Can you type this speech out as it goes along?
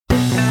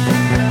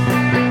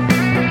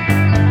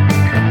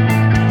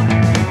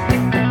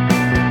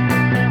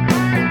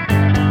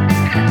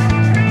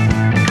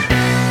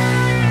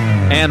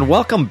And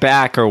welcome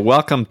back, or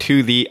welcome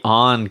to the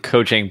On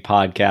Coaching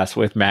Podcast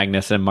with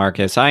Magnus and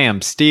Marcus. I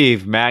am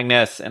Steve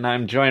Magnus, and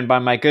I'm joined by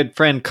my good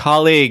friend,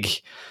 colleague,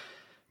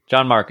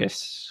 John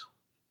Marcus.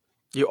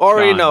 You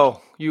already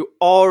know.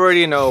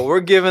 We're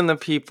giving the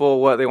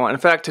people what they want. In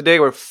fact, today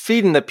we're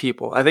feeding the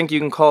people. I think you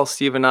can call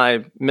Steve and I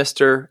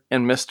Mr.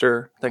 and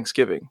Mr.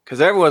 Thanksgiving,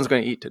 because everyone's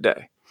going to eat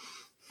today.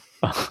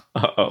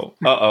 Uh-oh.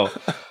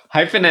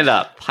 Hyping it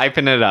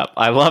up.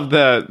 I love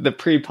the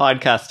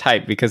pre-podcast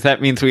hype, because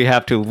that means we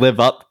have to live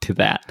up to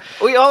that.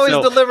 We always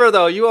deliver,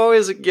 though. You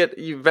always get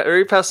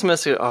very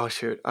pessimistic. Oh,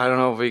 shoot. I don't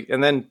know if we...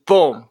 And then,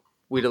 boom,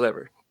 we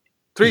deliver.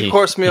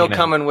 3-course meal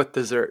coming with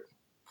dessert.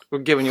 We're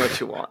giving you what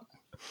you want.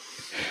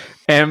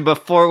 And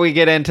before we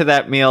get into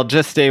that meal,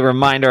 just a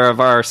reminder of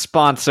our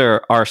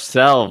sponsor,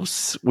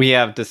 ourselves. We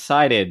have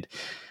decided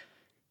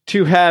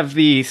to have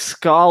the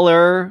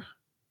Scholar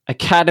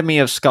Academy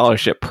of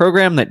Scholarship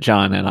program that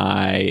John and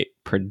I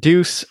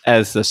produce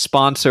as the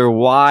sponsor.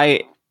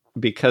 Why?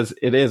 Because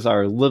it is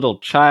our little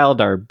child,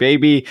 our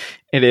baby.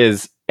 It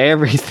is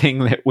everything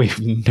that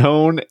we've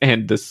known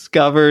and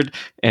discovered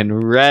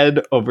and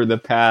read over the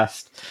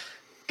past,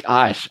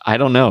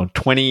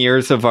 20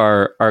 years of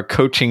our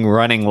coaching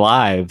running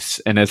lives,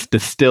 and it's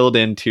distilled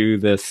into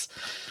this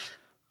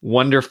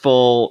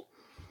wonderful,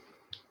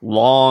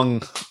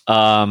 long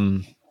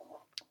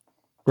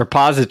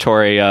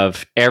repository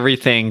of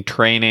everything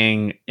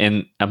training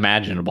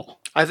imaginable.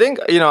 I think,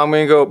 I'm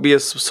going to go be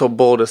so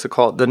bold as to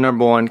call it the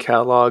number one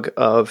catalog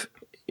of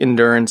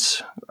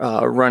endurance,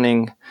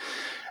 running,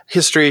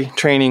 history,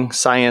 training,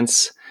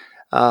 science,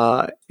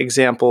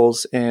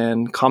 examples,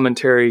 and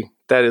commentary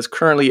that is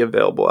currently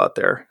available out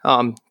there.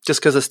 Just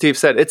because, as Steve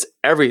said, it's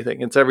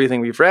everything. It's everything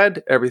we've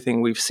read,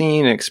 everything we've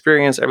seen and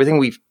experienced, everything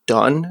we've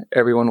done,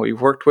 everyone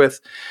we've worked with.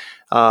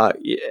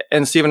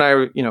 And Steve and I,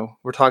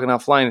 we're talking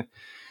offline.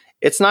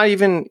 It's not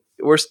even,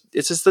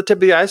 it's just the tip of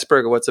the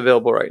iceberg of what's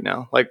available right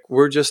now. Like,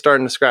 we're just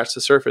starting to scratch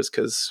the surface,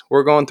 because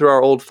we're going through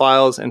our old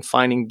files and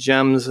finding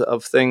gems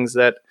of things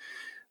that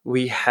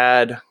we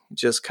had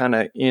just kind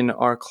of in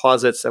our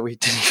closets that we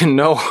didn't even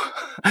know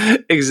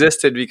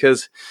existed,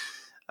 because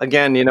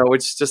again,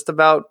 it's just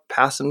about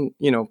passing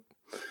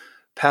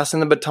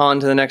the baton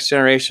to the next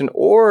generation,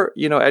 or,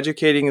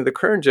 educating the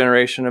current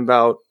generation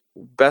about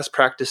best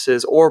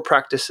practices or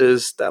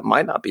practices that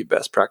might not be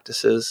best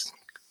practices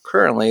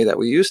currently that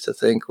we used to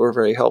think were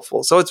very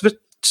helpful. So it's been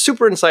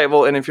super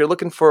insightful. And if you're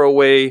looking for a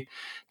way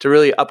to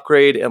really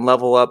upgrade and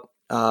level up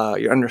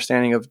your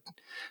understanding of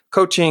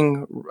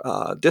coaching,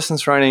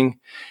 distance running,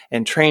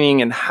 and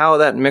training, and how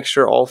that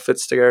mixture all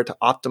fits together to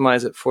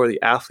optimize it for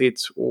the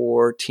athletes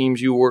or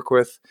teams you work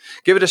with,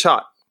 give it a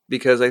shot,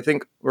 because I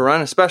think we're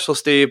running a special,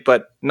 Steve,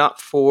 but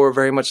not for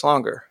very much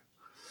longer.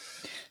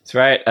 That's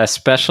right. A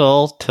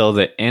special till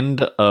the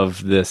end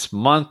of this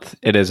month.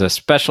 It is a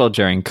special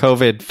during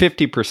COVID,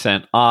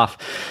 50% off.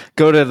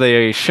 Go to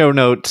the show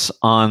notes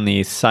on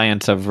the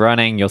Science of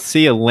Running. You'll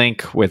see a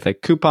link with a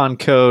coupon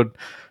code.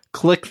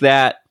 Click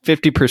that.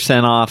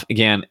 50% off.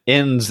 Again,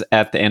 ends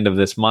at the end of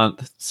this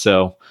month.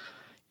 So,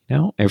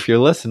 if you're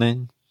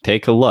listening,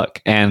 take a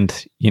look. And,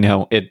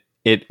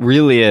 it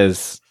really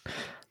is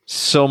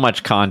so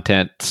much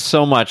content,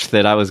 so much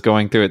that I was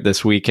going through it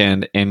this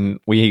weekend, and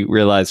we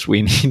realized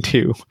we need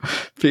to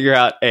figure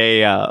out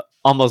a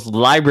almost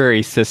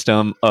library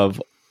system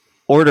of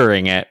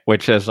ordering it,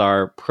 which is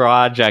our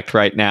project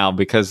right now,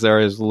 because there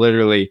is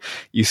literally,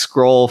 you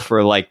scroll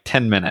for like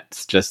 10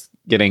 minutes just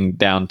getting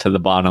down to the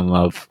bottom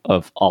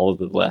of all of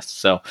the lists.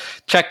 So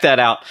check that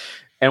out.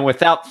 And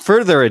without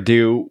further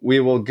ado, we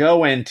will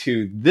go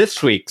into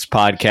this week's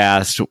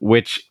podcast,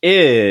 which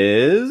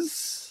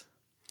is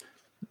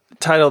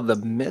titled The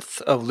Myth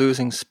of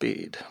Losing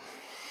Speed.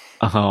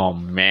 Oh,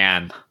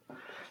 man.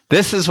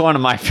 This is one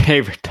of my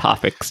favorite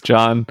topics,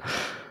 John.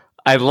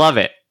 I love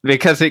it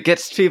because it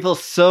gets people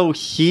so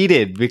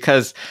heated,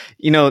 because,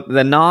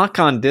 the knock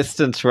on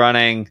distance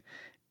running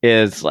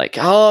is like,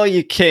 oh,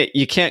 you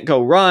can't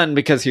go run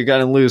because you're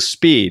going to lose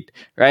speed,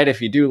 right?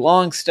 If you do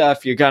long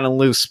stuff, you're going to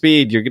lose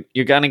speed.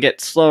 You're going to get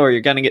slower.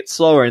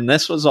 And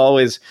this was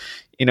always,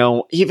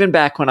 even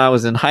back when I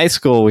was in high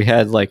school, we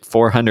had like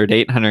 400,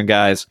 800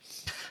 guys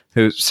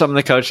who some of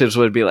the coaches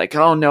would be like,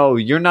 oh no,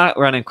 you're not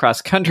running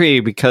cross country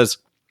because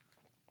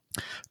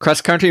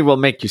cross country will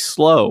make you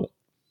slow.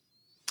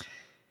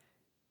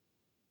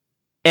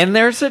 And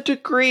there's a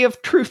degree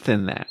of truth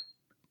in that,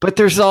 but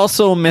there's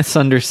also a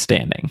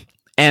misunderstanding.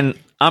 And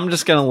I'm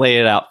just going to lay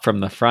it out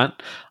from the front.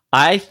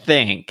 I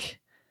think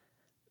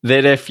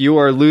that if you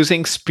are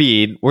losing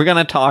speed, we're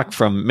going to talk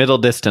from middle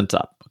distance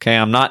up. Okay.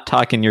 I'm not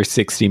talking your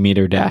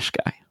 60-meter dash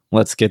guy.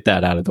 Let's get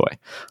that out of the way.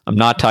 I'm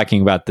not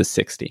talking about the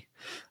 60.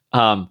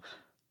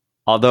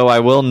 Although I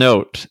will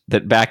note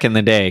that back in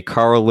the day,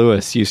 Carl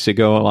Lewis used to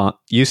go on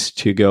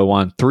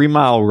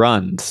 3-mile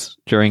runs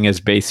during his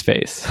base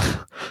phase.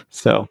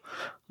 So,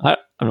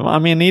 I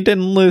mean, he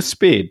didn't lose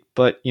speed,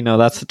 but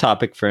that's a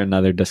topic for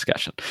another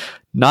discussion.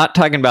 Not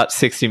talking about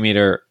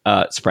 60-meter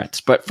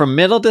sprints, but from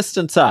middle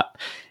distance up,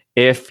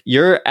 if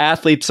your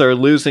athletes are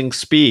losing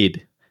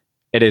speed,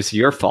 it is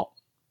your fault.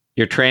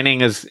 your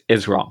training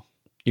is wrong.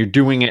 You're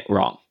doing it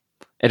wrong.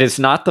 It is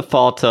not the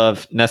fault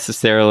of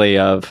necessarily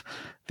of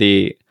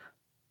the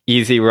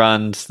easy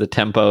runs, the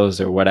tempos,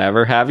 or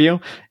whatever have you.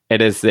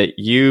 It is that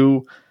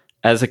you,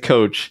 as a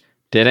coach,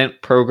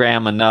 didn't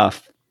program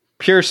enough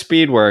pure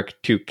speed work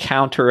to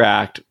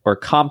counteract or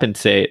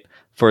compensate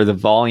for the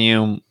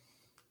volume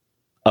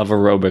of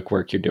aerobic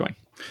work you're doing.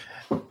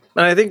 And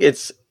I think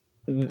it's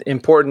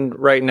important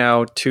right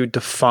now to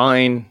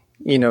define,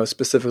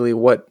 specifically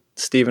what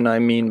Steve and I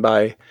mean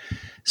by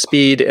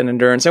speed and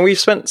endurance. And we've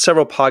spent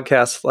several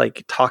podcasts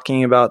like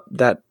talking about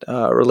that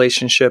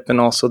relationship and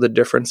also the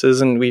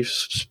differences. And we've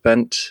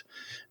spent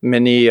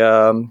many,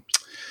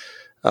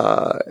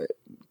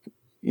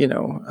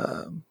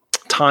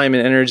 time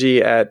and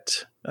energy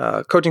at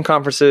coaching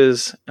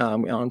conferences,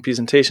 on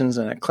presentations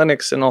and at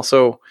clinics, and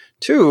also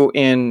too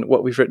in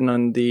what we've written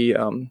on the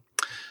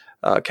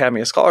Academy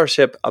of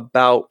Scholarship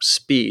about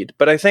speed.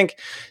 But I think,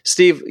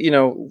 Steve,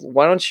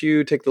 why don't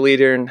you take the lead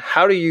here, and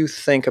how do you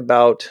think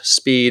about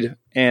speed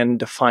and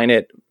define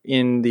it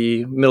in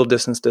the middle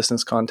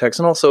distance context,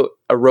 and also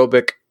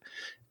aerobic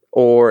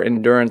or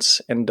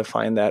endurance, and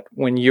define that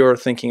when you're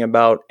thinking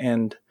about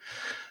and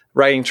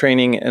writing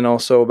training, and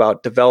also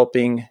about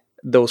developing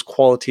those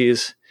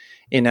qualities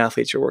in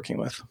athletes you're working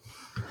with?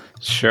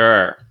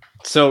 Sure.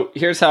 So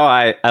here's how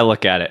I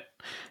look at it.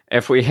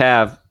 If we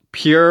have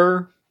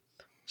pure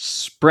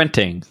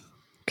sprinting,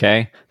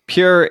 okay,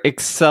 pure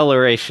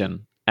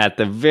acceleration at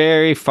the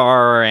very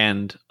far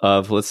end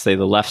of, let's say,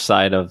 the left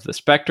side of the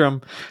spectrum,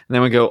 and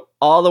then we go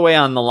all the way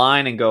on the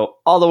line and go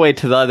all the way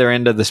to the other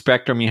end of the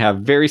spectrum, you have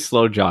very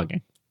slow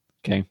jogging,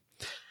 okay?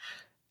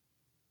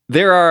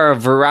 There are a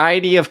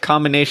variety of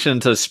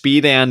combinations of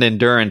speed and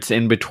endurance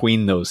in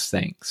between those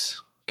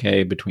things,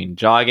 okay, between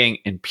jogging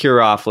and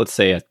pure off, let's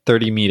say a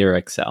 30-meter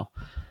accel.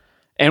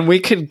 And we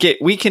can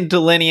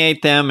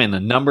delineate them in a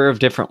number of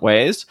different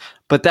ways,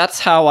 but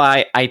that's how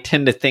I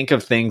tend to think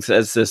of things,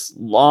 as this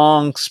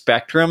long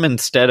spectrum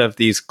instead of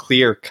these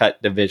clear-cut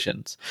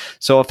divisions.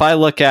 So if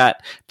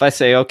I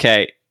say,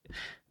 okay,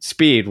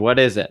 speed, what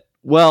is it?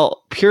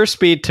 Well, pure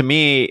speed to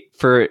me,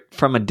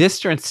 from a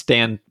distance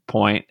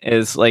standpoint,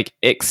 is like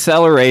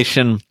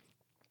acceleration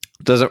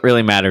doesn't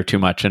really matter too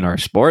much in our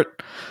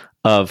sport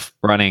of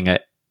running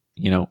at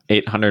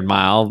 800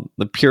 mile.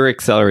 The pure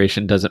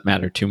acceleration doesn't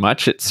matter too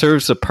much. It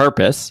serves a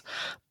purpose,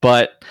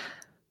 but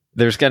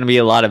there's going to be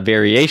a lot of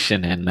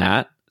variation in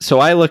that. So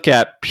I look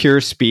at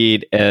pure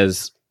speed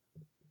as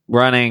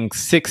running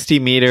 60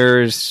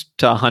 meters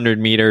to 100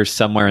 meters,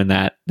 somewhere in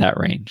that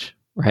range,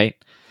 right?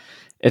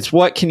 It's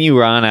what can you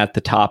run at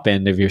the top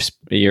end of your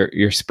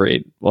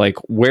speed? Like,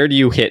 where do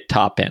you hit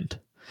top end?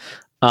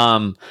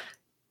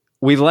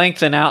 We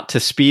lengthen out to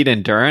speed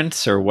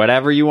endurance, or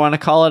whatever you want to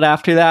call it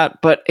after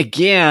that. But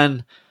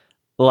again,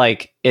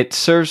 like, it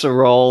serves a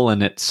role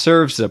and it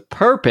serves a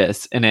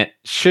purpose, and it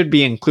should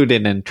be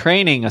included in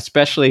training,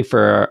 especially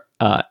for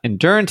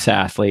endurance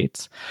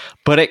athletes.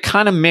 But it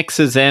kind of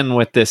mixes in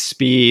with this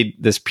speed,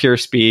 this pure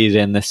speed,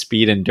 and the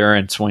speed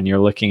endurance when you're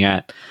looking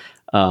at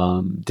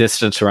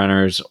distance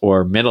runners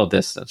or middle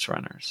distance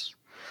runners.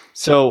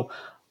 So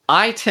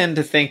I tend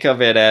to think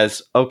of it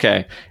as,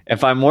 okay,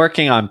 if I'm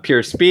working on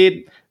pure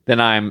speed, then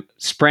I'm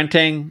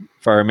sprinting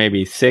for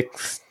maybe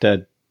 6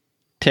 to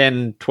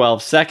 10,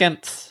 12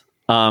 seconds.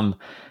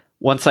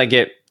 Once I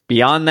get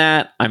beyond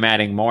that, I'm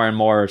adding more and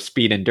more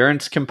speed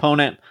endurance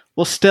component,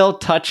 while still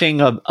touching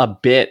a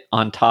bit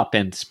on top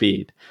end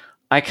speed.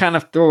 I kind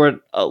of throw it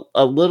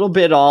a little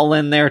bit all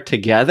in there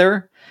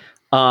together.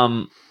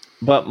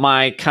 But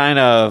my kind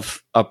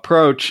of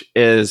approach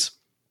is,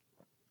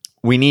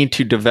 we need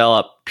to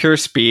develop pure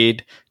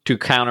speed to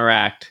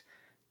counteract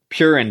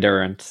pure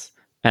endurance.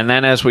 And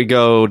then as we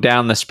go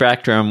down the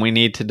spectrum, we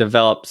need to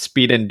develop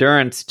speed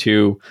endurance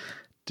to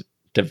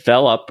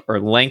develop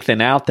or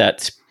lengthen out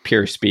that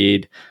pure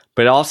speed.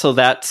 But also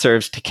that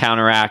serves to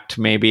counteract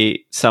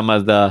maybe some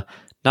of the,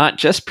 not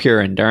just pure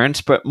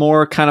endurance, but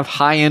more kind of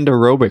high-end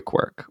aerobic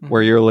work,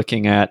 where you're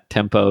looking at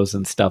tempos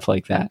and stuff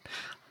like that.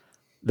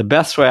 The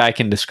best way I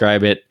can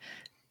describe it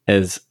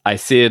is, I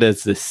see it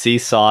as the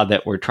seesaw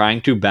that we're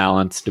trying to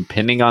balance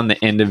depending on the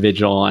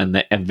individual and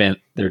the event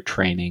they're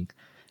training.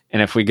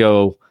 And if we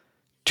go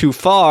too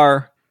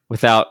far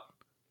without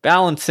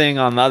balancing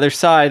on the other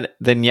side,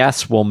 then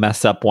yes, we'll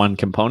mess up one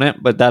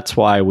component, but that's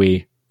why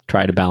we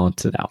try to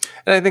balance it out.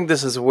 And I think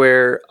this is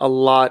where a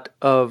lot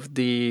of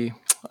the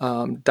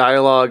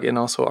dialogue and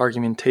also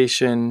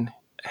argumentation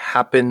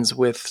happens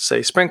with,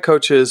 say, sprint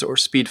coaches or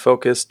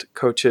speed-focused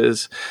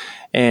coaches,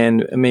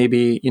 and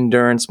maybe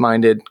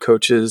endurance-minded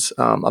coaches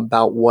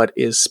about what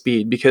is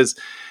speed. Because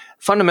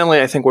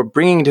fundamentally, I think we're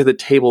bringing to the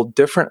table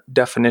different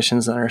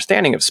definitions and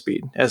understanding of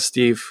speed, as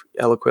Steve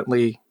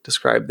eloquently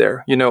described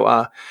there.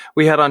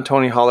 We had on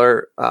Tony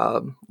Holler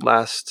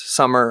last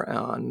summer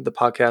on the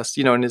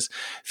podcast, and his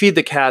Feed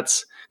the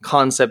Cats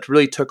concept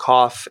really took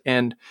off.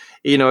 And,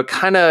 it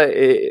kind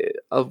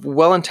of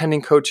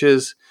well-intending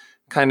coaches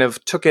kind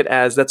of took it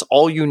as that's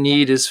all you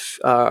need is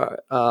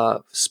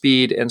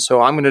speed. And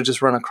so I'm going to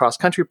just run a cross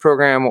country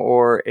program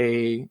or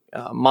a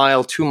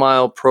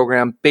 2-mile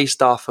program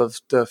based off of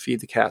the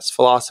Feed the Cats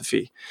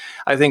philosophy.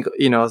 I think,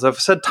 as I've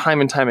said time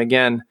and time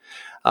again,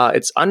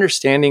 it's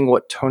understanding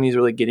what Tony's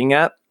really getting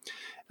at.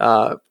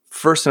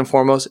 First and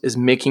foremost is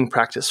making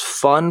practice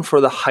fun for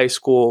the high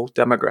school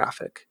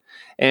demographic.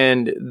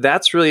 And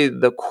that's really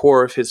the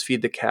core of his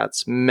Feed the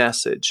Cats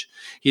message.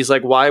 He's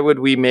like, why would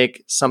we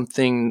make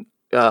something,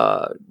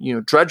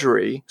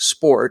 drudgery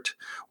sport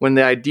when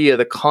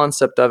the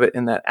concept of it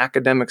in that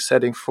academic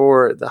setting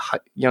for the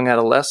young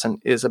adolescent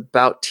is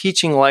about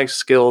teaching life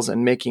skills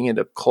and making it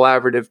a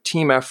collaborative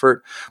team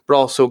effort, but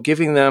also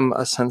giving them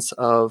a sense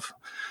of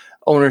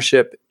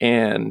ownership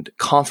and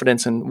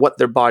confidence in what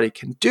their body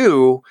can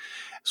do.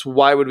 So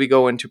why would we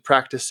go into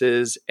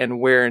practices and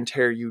wear and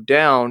tear you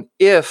down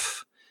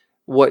if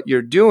what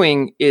you're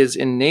doing is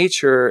in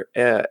nature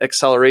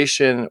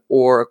acceleration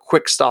or a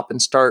quick stop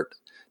and start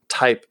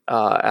type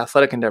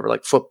athletic endeavor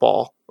like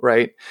football,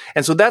 right?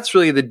 And so that's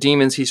really the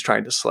demons he's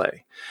trying to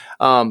slay.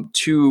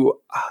 To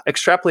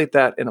extrapolate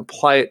that and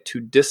apply it to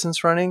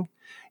distance running,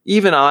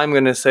 even I'm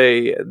going to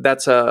say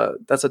that's a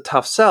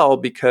tough sell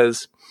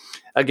because,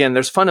 again,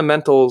 there's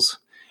fundamentals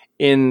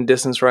in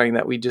distance running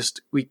that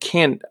we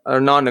can't, are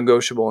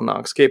non-negotiable and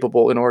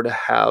non-escapable in order to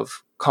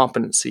have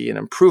competency and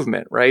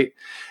improvement, right?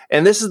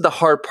 And this is the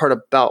hard part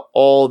about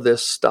all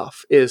this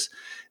stuff is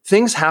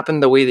things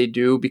happen the way they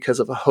do because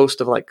of a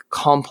host of like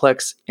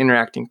complex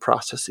interacting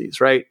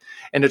processes, right?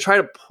 And to try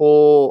to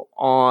pull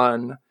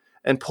on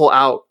and pull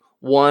out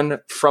one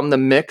from the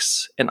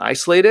mix and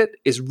isolate it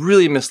is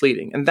really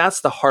misleading. And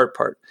that's the hard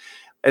part.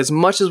 As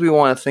much as we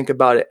want to think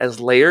about it as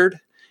layered,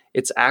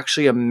 it's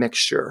actually a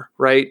mixture,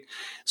 right?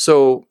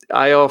 So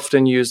I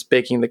often use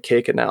baking the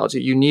cake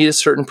analogy. You need a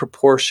certain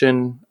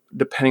proportion,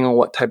 depending on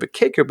what type of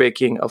cake you're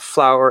baking, of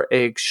flour,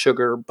 egg,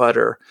 sugar,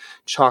 butter,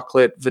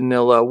 chocolate,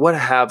 vanilla, what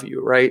have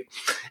you, right?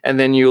 And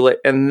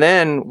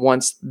then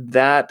once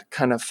that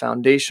kind of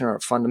foundation or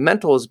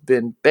fundamental has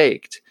been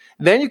baked,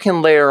 then you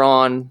can layer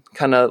on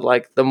kind of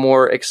like the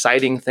more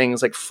exciting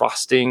things like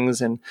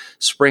frostings and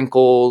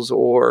sprinkles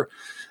or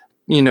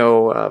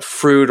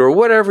fruit or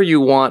whatever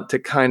you want to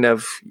kind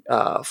of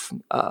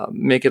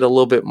make it a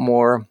little bit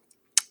more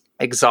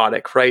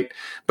exotic, right?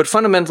 But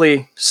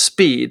fundamentally,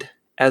 speed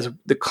as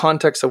the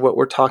context of what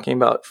we're talking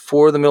about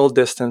for the middle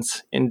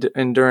distance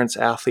endurance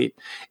athlete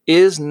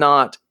is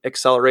not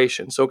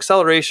acceleration. So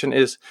acceleration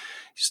is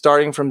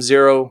starting from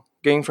zero,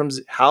 getting from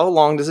how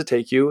long does it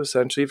take you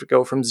essentially to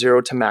go from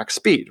zero to max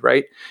speed,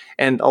 right?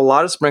 And a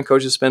lot of sprint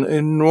coaches spend an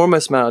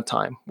enormous amount of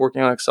time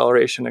working on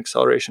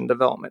acceleration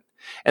development.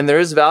 And there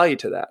is value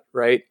to that,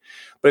 right?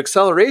 But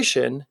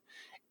acceleration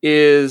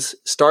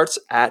starts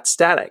at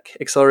static.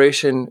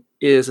 Acceleration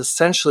is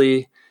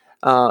essentially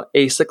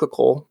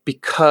acyclical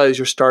because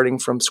you're starting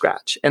from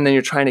scratch. And then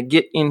you're trying to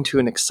get into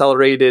an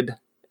accelerated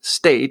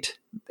state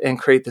and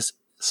create this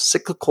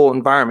cyclical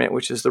environment,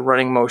 which is the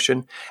running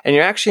motion. And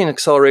you're actually in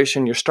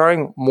acceleration, you're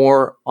starting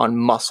more on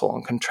muscle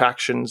and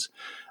contractions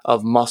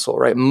of muscle,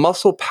 right?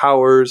 Muscle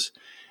powers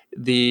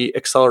the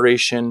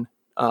acceleration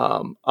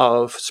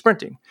of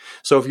sprinting.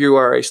 So if you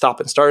are a stop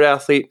and start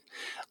athlete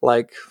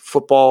like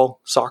football,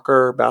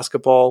 soccer,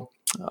 basketball,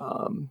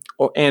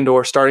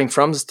 or starting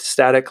from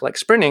static like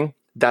sprinting,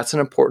 that's an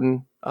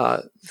important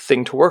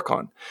thing to work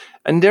on.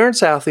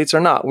 Endurance athletes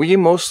are not. We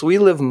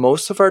live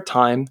most of our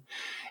time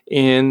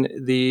in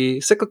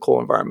the cyclical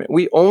environment.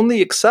 We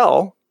only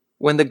excel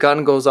when the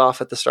gun goes off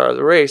at the start of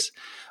the race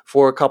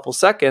for a couple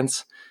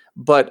seconds,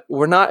 but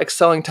we're not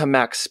excelling to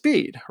max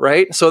speed,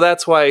 right? So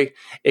that's why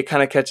it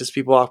kind of catches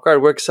people off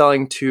guard. We're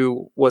excelling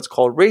to what's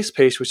called race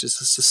pace,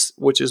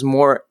 which is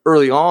more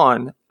early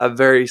on a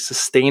very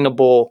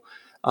sustainable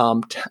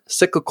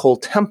cyclical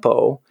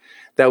tempo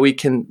that we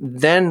can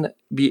then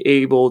be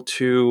able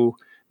to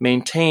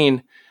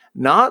maintain,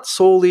 not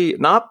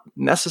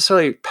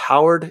necessarily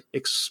powered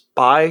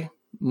by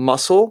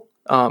muscle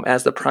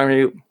as the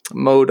primary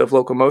mode of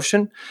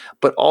locomotion,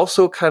 but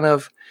also kind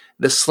of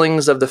the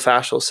slings of the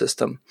fascial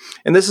system.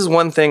 And this is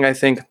one thing I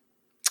think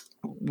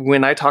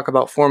when I talk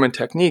about form and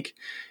technique,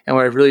 and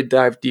what I've really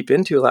dived deep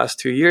into the last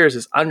 2 years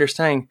is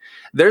understanding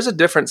there's a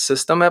different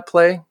system at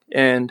play,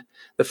 and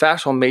the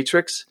fascial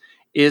matrix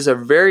is a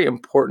very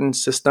important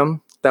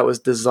system that was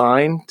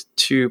designed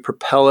to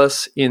propel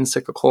us in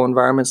cyclical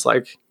environments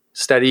like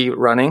steady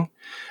running.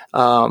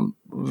 And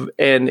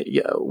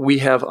we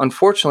have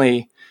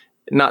unfortunately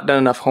not done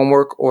enough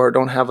homework or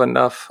don't have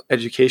enough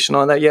education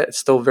on that yet. It's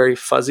still very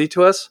fuzzy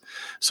to us.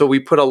 So we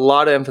put a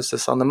lot of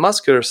emphasis on the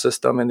muscular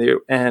system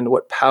and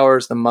what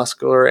powers the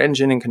muscular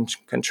engine and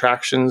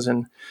contractions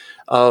and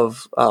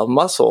of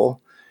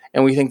muscle.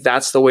 And we think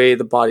that's the way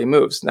the body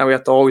moves. Now we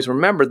have to always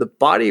remember the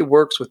body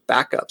works with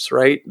backups,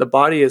 right? The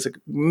body is an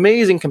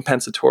amazing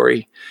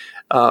compensatory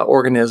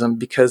organism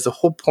because the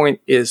whole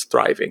point is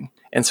thriving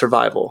and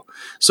survival.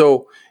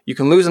 So you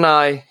can lose an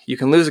eye, you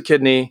can lose a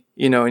kidney,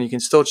 and you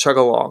can still chug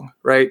along,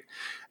 right?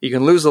 You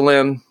can lose a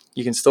limb,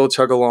 you can still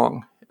chug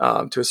along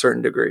to a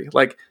certain degree.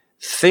 Like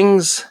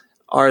things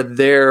are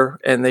there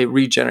and they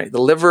regenerate.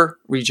 The liver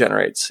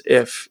regenerates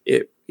if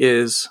it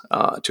is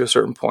to a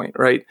certain point,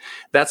 right?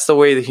 That's the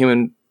way the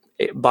human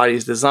body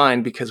is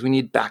designed because we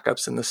need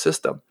backups in the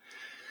system.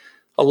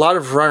 A lot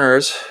of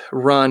runners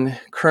run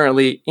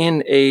currently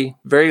in a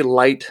very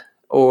light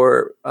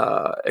or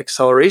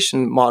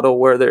acceleration model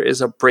where there is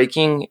a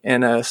braking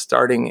and a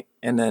starting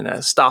and then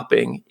a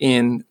stopping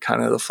in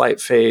kind of the flight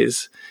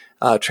phase,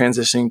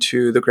 transitioning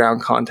to the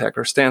ground contact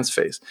or stance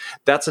phase.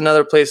 That's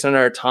another place in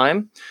our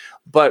time.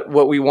 But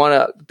what we want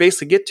to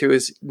basically get to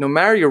is no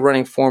matter your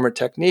running form or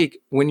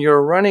technique, when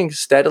you're running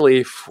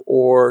steadily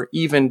or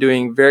even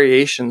doing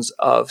variations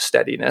of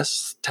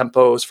steadiness,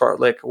 tempos,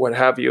 fartlek, what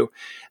have you,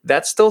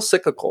 that's still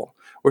cyclical.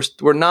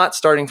 We're not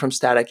starting from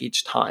static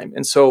each time.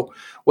 And so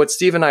what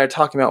Steve and I are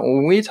talking about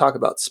when we talk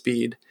about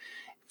speed,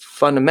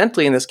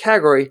 fundamentally in this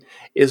category,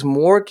 is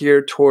more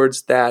geared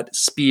towards that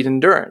speed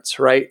endurance,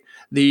 right?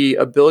 The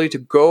ability to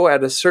go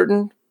at a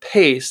certain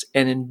pace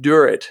and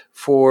endure it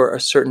for a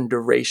certain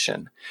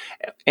duration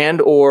and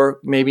or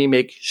maybe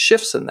make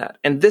shifts in that.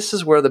 And this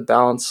is where the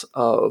balance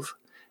of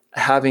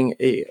having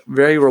a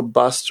very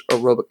robust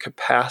aerobic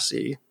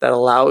capacity that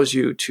allows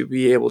you to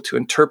be able to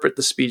interpret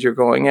the speed you're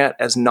going at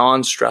as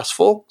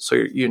non-stressful. So,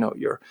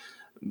 your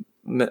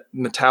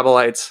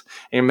metabolites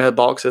and your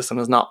metabolic system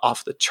is not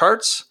off the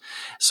charts,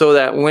 so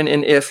that when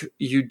and if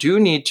you do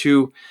need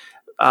to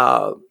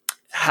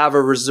have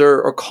a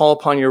reserve or call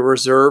upon your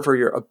reserve or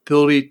your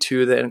ability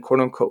to then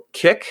quote unquote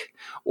kick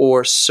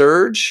or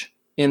surge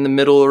in the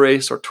middle of the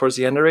race or towards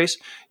the end of the race,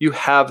 you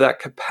have that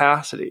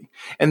capacity.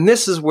 And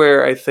this is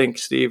where I think,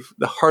 Steve,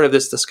 the heart of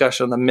this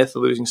discussion on the myth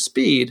of losing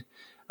speed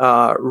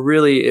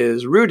really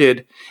is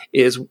rooted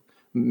is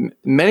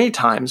many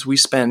times we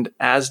spend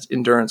as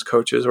endurance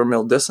coaches or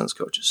middle distance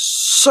coaches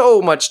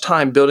so much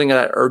time building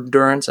that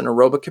endurance and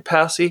aerobic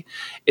capacity.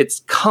 It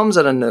comes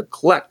at a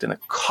neglect and a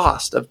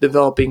cost of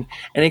developing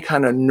any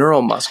kind of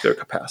neuromuscular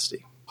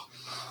capacity.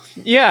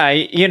 Yeah,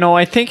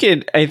 I think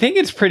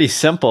it's pretty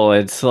simple.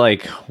 It's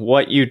like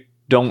what you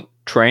don't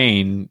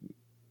train,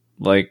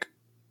 like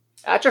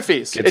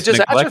atrophies. It just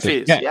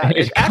neglected. Atrophies. Yeah,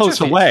 it goes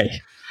away.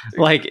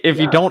 Like if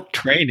you don't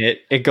train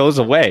it, it goes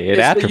away. It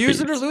atrophies. It's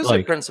the use it or lose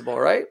it principle,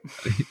 right?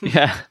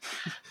 Yeah.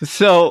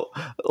 So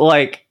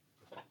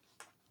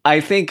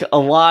I think a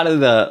lot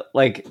of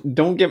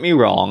don't get me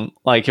wrong,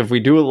 like if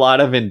we do a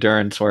lot of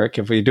endurance work,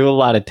 if we do a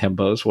lot of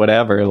tempos,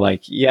 whatever,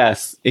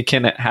 yes, it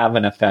can have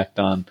an effect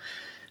on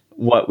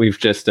what we've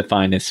just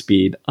defined as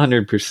speed,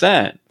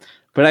 100%.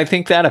 But I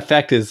think that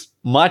effect is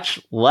much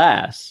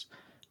less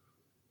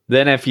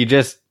than if you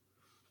just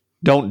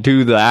don't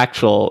do the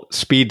actual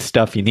speed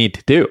stuff you need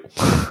to do.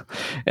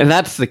 And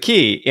that's the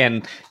key.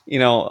 And,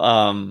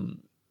 and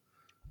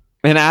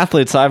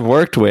athletes I've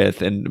worked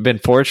with and been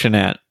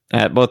fortunate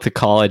at both the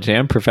college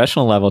and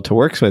professional level to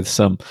work with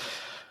some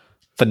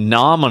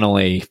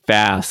phenomenally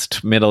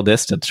fast middle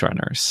distance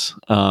runners.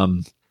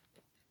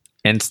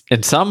 And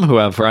some who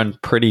have run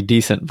pretty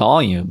decent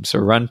volumes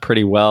or run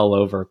pretty well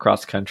over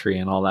cross country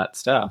and all that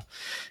stuff.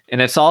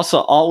 And it's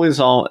also always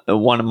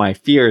one of my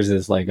fears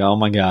is oh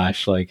my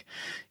gosh, I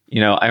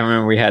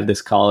remember we had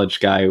this college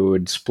guy who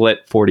would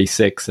split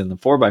 46 in the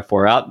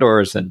 4x4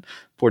 outdoors and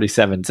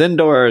 47s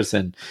indoors,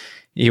 and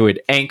he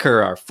would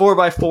anchor our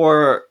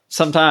 4x4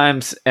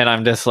 sometimes. And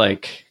I'm just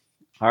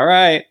all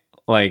right,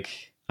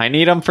 I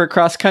need him for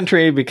cross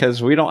country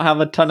because we don't have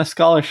a ton of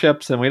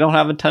scholarships and we don't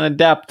have a ton of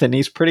depth, and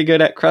he's pretty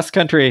good at cross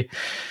country.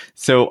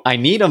 So I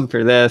need him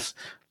for this,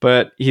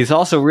 but he's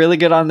also really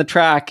good on the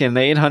track and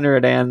the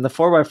 800 and the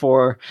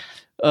 4x4.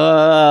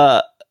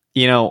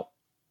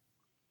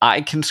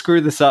 I can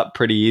screw this up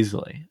pretty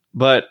easily.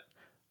 But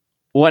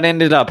what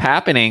ended up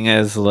happening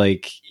is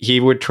he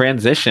would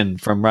transition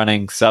from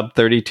running sub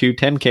 32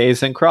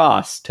 10Ks and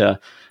cross to,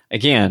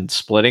 again,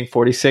 splitting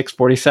 46,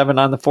 47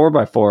 on the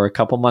 4x4 a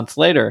couple months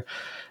later.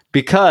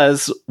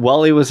 Because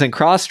while he was in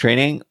cross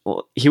training,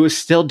 he was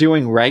still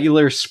doing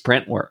regular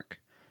sprint work.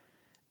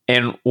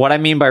 And what I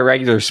mean by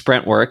regular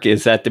sprint work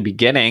is at the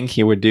beginning,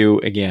 he would do,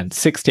 again,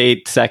 6 to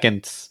 8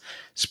 seconds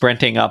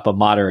sprinting up a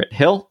moderate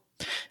hill.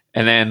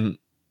 And then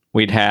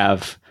we'd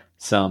have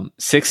some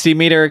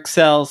 60-meter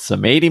accels,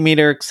 some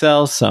 80-meter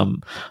accels,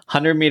 some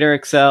 100-meter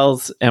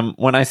accels. And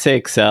when I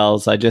say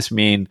accels, I just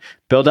mean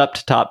build up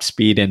to top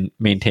speed and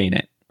maintain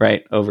it,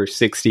 right? Over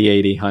 60,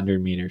 80,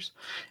 100 meters.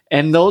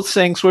 And those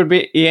things would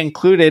be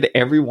included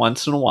every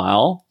once in a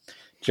while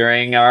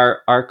during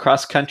our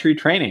cross-country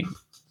training,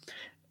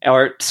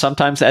 or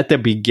sometimes at the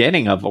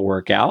beginning of a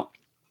workout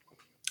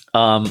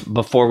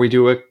before we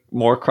do a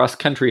more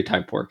cross-country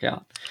type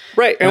workout.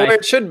 Right, and where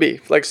it should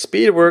be.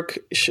 Speed work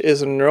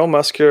is a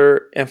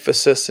neuromuscular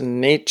emphasis in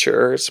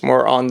nature. It's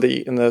more on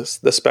the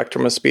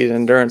spectrum of speed and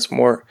endurance,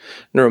 more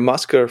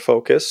neuromuscular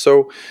focus.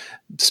 So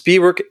speed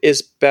work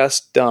is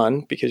best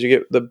done because you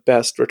get the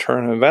best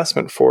return on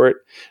investment for it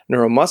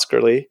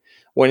neuromuscularly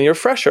when you're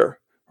fresher,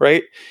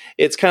 right?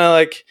 It's kind of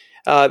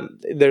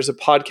There's a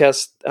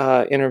podcast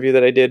interview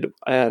that I did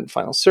at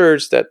Final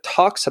Surge that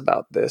talks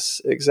about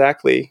this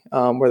exactly,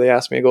 where they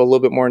asked me to go a little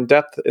bit more in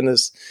depth in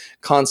this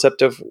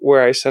concept of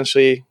where I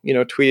essentially,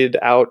 tweeted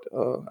out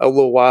a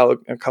little while,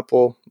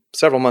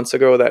 several months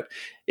ago, that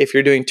if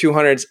you're doing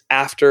 200s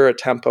after a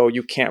tempo,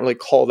 you can't really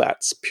call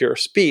that pure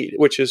speed,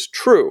 which is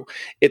true.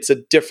 It's a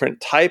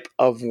different type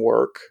of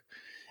work.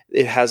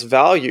 It has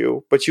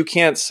value, but you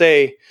can't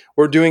say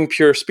we're doing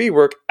pure speed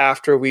work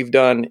after we've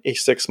done a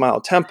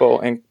 6-mile tempo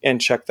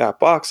and check that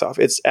box off.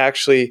 It's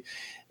actually,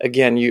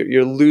 again,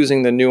 you're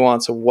losing the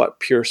nuance of what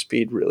pure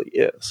speed really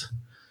is.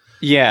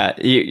 Yeah,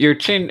 you're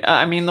changing.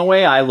 I mean, the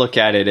way I look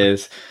at it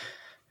is,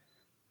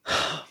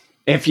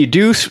 if you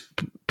do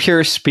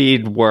pure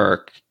speed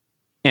work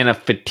in a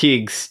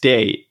fatigue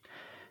state,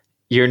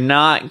 you're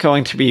not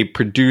going to be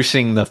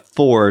producing the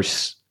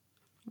force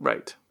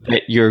right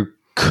that you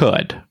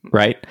could,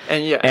 right?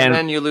 And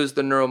then you lose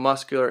the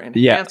neuromuscular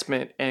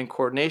enhancement and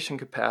coordination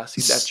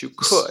capacity that you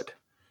could.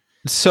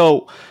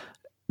 So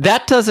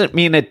that doesn't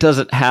mean it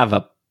doesn't have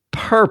a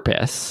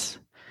purpose.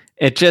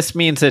 It just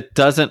means it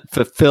doesn't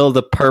fulfill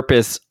the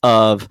purpose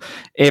of,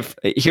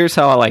 here's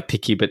how I like to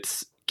keep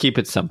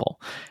it simple.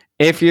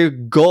 If your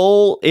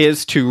goal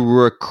is to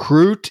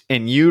recruit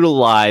and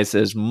utilize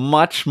as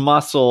much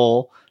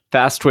muscle,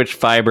 fast twitch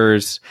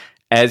fibers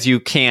as you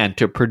can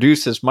to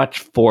produce as much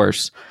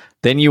force,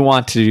 then you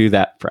want to do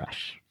that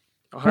fresh.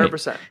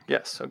 100%. Right?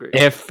 Yes, agreed.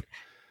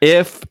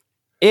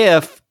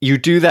 If you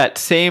do that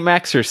same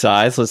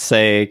exercise, let's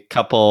say a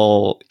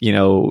couple,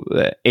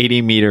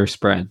 80-meter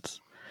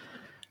sprints,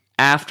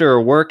 after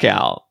a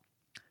workout,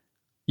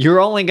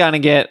 you're only going to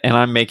get, and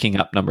I'm making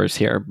up numbers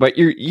here, but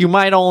you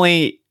might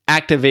only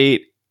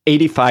activate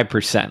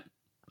 85%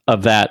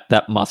 of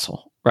that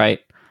muscle, right?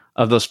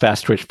 Of those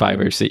fast twitch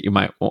fibers that you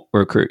might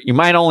recruit. You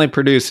might only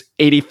produce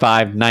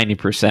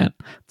 85-90%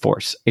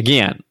 force.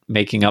 Again,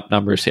 making up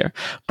numbers here.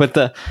 But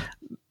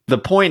the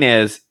point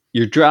is,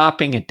 you're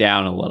dropping it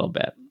down a little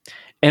bit.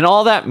 And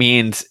all that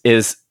means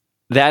is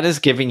that is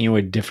giving you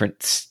a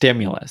different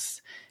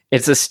stimulus.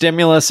 It's a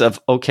stimulus of,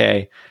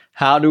 okay,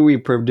 how do we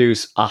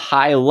produce a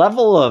high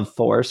level of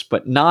force,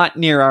 but not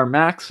near our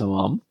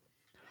maximum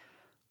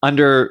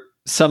under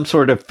some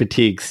sort of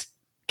fatigue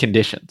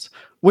conditions,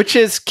 which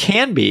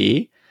can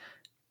be,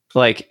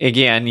 like,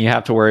 again, you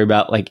have to worry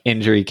about like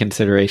injury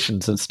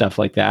considerations and stuff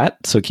like that.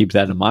 So keep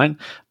that in mind.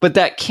 But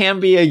that can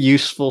be a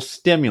useful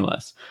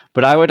stimulus.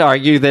 But I would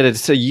argue that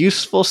it's a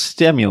useful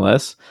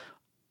stimulus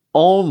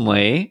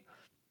only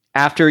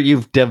after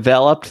you've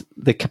developed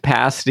the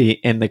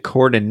capacity and the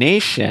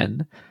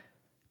coordination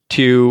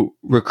to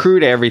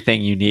recruit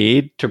everything you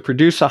need to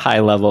produce a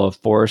high level of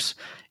force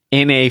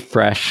in a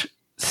fresh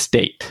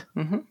state.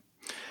 Mm-hmm.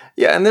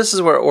 Yeah, and this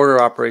is where order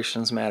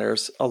operations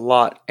matters a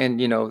lot. And,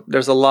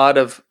 there's a lot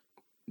of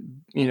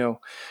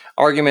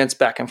arguments,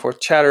 back and forth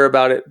chatter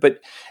about it. But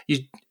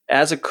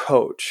as a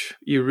coach,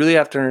 you really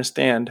have to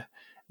understand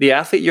the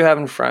athlete you have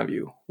in front of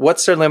you.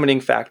 What's their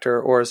limiting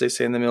factor, or as they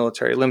say in the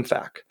military,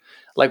 LIMFAC?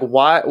 Like,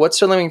 what's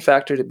their limiting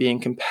factor to being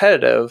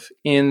competitive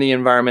in the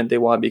environment they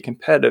want to be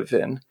competitive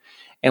in?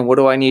 And what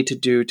do I need to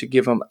do to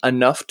give them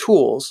enough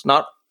tools,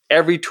 not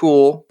every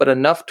tool, but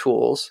enough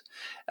tools,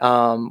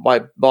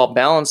 while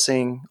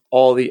balancing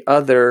all the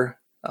other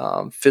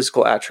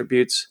physical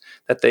attributes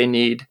that they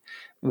need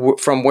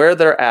from where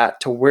they're at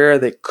to where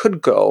they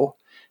could go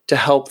to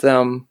help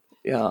them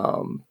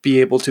be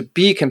able to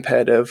be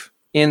competitive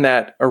in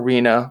that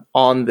arena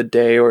on the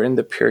day or in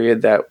the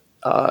period that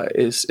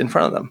is in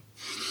front of them.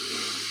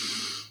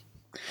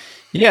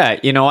 Yeah,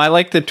 I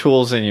like the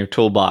tools in your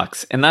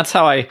toolbox. And that's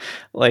how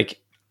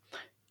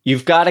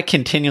you've got to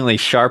continually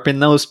sharpen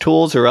those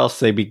tools or else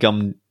they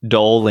become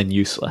dull and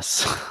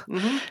useless.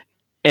 Mm-hmm.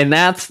 And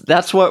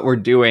that's what we're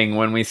doing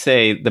when we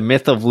say the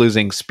myth of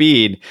losing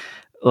speed,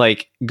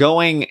 like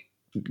going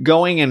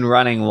and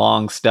running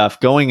long stuff,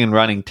 going and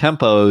running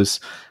tempos,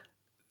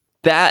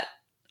 that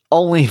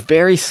only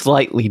very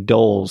slightly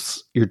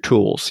dulls your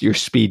tools, your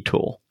speed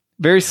tool,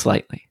 very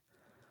slightly.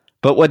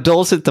 But what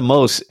dulls it the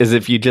most is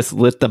if you just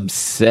let them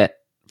sit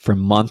for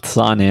months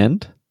on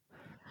end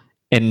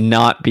and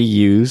not be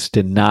used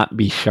and not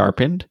be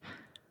sharpened.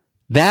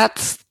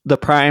 That's the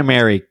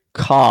primary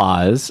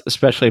cause,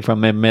 especially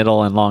from a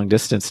middle and long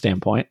distance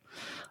standpoint,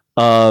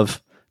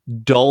 of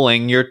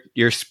dulling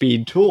your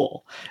speed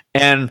tool.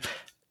 And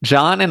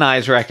John and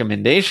I's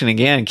recommendation,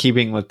 again,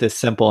 keeping with this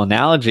simple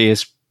analogy,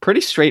 is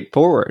pretty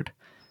straightforward.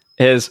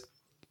 Is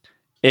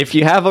if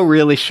you have a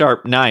really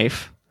sharp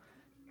knife,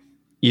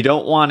 you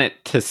don't want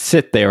it to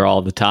sit there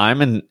all the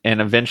time and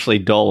eventually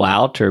dull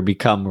out or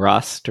become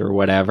rust or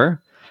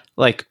whatever.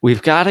 Like,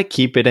 we've got to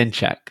keep it in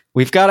check.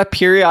 We've got to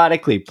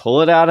periodically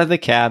pull it out of the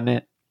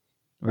cabinet,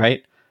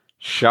 right?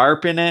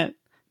 Sharpen it,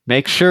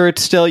 make sure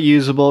it's still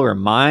usable,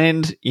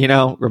 remind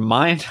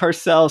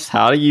ourselves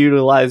how to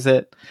utilize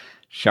it,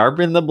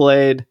 sharpen the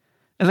blade,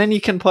 and then you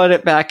can put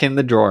it back in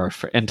the drawer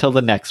until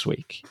the next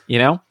week,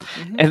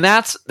 Mm-hmm. And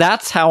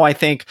that's how I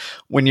think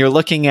when you're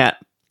looking at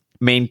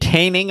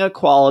maintaining a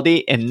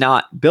quality and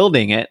not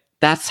building it,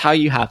 that's how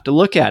you have to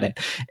look at it.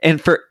 And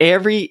for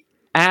every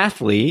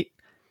athlete,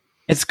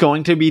 it's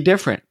going to be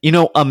different. You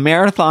know, a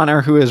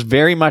marathoner who is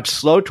very much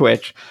slow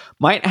twitch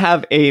might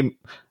have a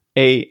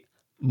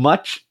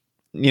much,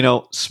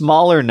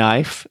 smaller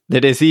knife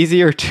that is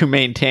easier to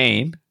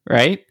maintain,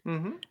 right?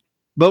 Mm-hmm.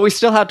 But we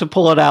still have to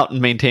pull it out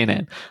and maintain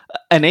it.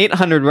 An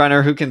 800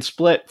 runner who can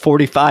split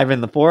 45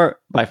 in the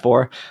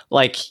 4x4,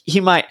 like he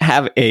might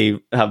have a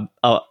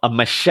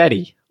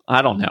machete.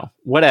 I don't know,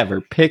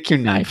 whatever. Pick your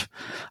knife,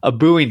 a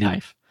Bowie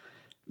knife.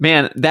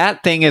 Man,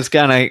 that thing is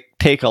going to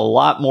take a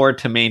lot more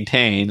to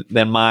maintain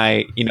than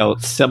my,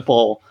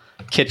 simple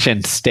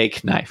kitchen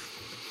steak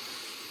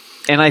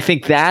knife. And I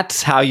think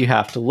that's how you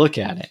have to look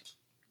at it.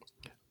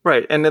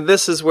 Right. And then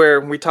this is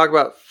where we talk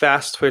about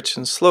fast twitch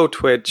and slow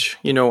twitch.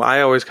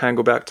 I always kind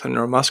of go back to the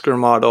neuromuscular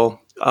model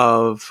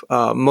of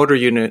motor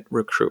unit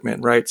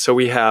recruitment, right? So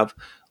we have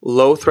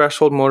low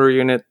threshold motor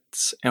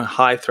units and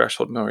high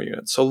threshold motor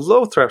units. So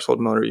low threshold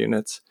motor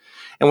units.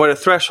 And what a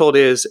threshold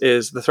is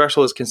the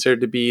threshold is considered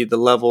to be the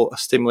level of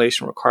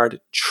stimulation required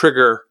to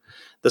trigger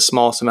the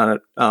smallest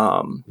amount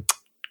of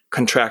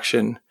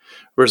contraction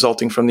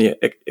resulting from the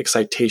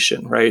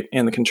excitation, right?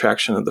 And the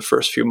contraction of the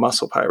first few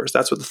muscle fibers.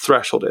 That's what the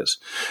threshold is.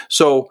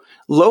 So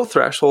low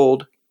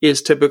threshold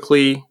is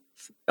typically,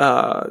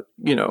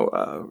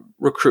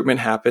 recruitment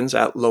happens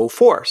at low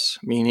force,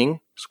 meaning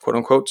quote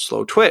unquote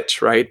slow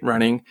twitch, right?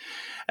 Running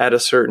at a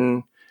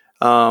certain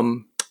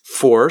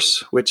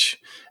force, which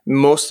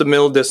most of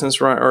middle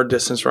distance run or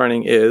distance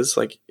running is.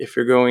 Like if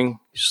you're going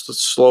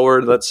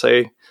slower, let's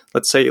set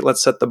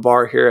the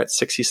bar here at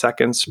 60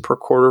 seconds per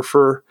quarter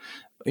for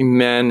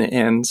men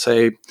and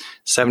say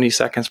 70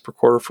 seconds per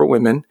quarter for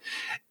women,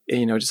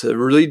 just a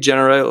really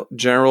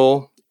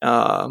general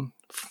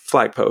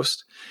flag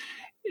post.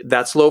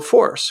 That's low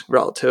force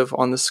relative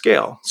on the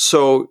scale.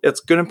 So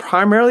it's going to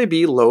primarily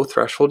be low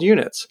threshold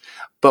units.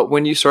 But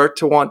when you start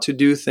to want to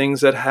do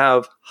things that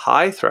have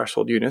high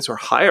threshold units or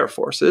higher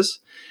forces,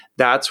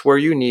 that's where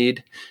you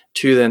need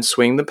to then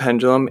swing the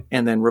pendulum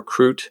and then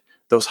recruit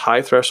those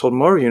high threshold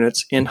motor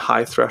units in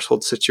high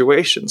threshold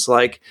situations.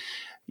 Like,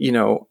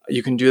 you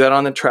can do that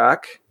on the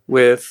track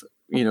with,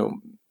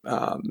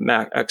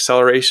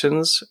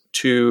 accelerations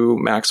to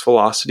max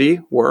velocity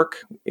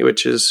work,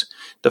 which is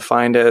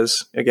defined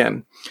as,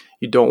 again,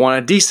 you don't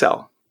want to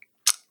decel.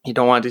 You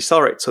don't want to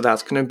decelerate. So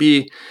that's going to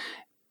be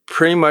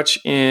pretty much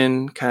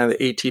in kind of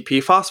the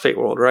ATP phosphate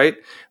world, right?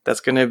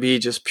 That's going to be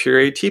just pure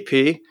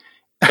ATP.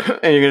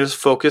 And you're going to just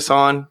focus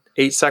on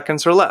 8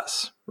 seconds or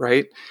less,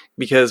 right?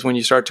 Because when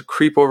you start to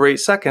creep over 8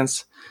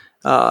 seconds,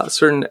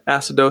 certain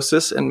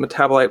acidosis and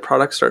metabolite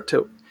products start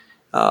to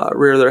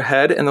rear their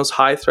head, and those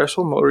high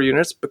threshold motor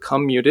units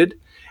become muted,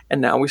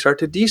 and now we start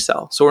to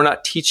decel. So we're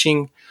not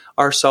teaching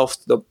ourselves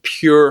the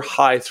pure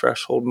high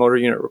threshold motor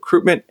unit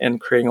recruitment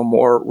and creating a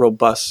more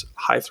robust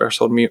high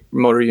threshold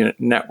motor unit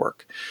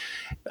network.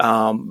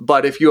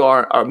 But if you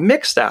are a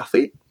mixed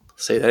athlete,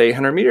 say that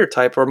 800 meter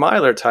type or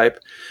miler type,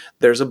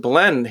 there's a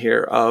blend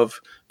here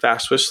of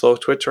fast twitch, slow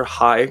twitch, or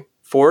high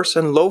force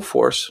and low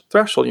force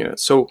threshold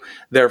units. So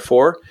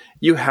therefore,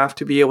 you have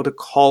to be able to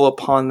call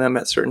upon them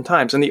at certain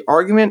times. And the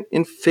argument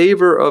in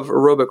favor of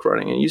aerobic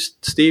running, and you,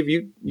 Steve,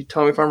 you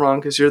tell me if I'm wrong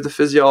because you're the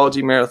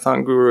physiology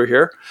marathon guru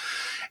here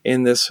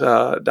in this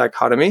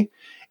dichotomy,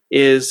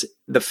 is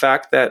the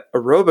fact that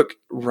aerobic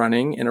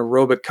running and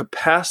aerobic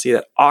capacity,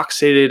 that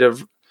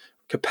oxidative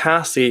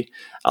capacity,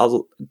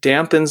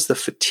 dampens the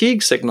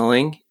fatigue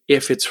signaling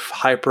if it's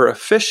hyper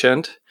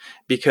efficient,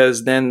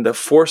 because then the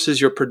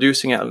forces you're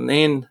producing out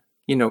in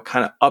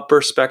kind of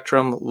upper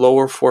spectrum,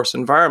 lower force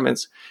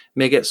environments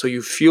make it so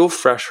you feel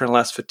fresher and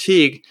less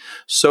fatigued,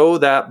 so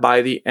that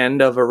by the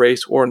end of a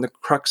race or in the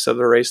crux of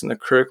the race, in the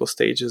critical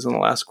stages in the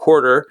last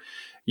quarter,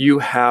 you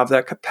have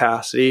that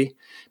capacity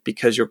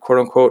because you're quote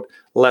unquote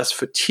less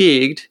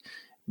fatigued,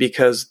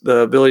 because the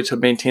ability to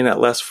maintain that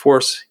less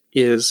force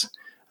is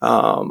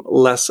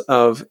less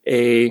of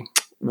a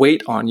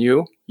weight on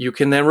you. You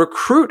can then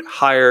recruit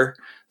higher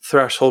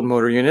threshold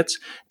motor units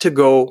to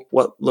go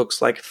what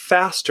looks like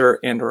faster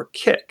and or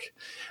kick.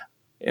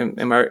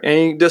 Am I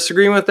any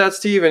disagreement with that,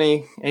 Steve?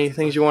 Any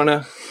things you want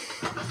to?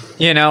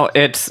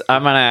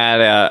 I'm going to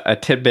add a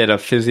tidbit of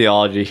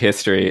physiology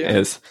history.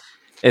 Yeah.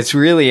 It's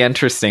really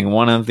interesting.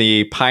 One of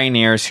the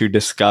pioneers who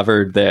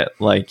discovered that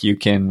you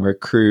can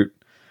recruit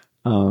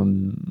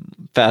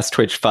fast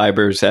twitch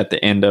fibers at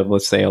the end of,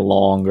 let's say, a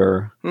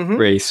longer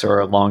race or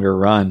a longer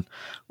run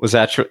was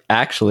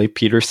actually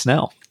Peter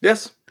Snell.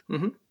 Yes.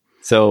 Mm-hmm.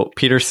 So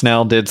Peter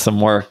Snell did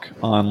some work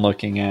on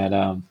looking at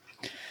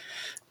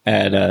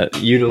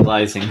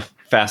utilizing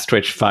fast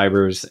twitch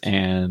fibers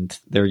and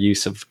their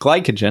use of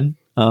glycogen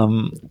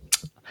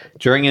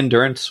during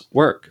endurance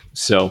work.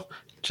 So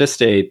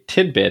just a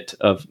tidbit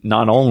of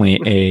not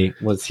only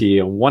was he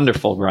a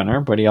wonderful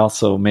runner, but he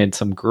also made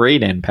some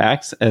great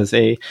impacts as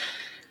a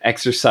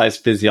exercise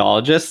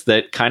physiologist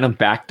that kind of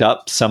backed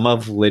up some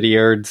of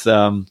Lydiard's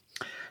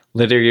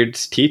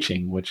Lydiard's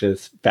teaching, which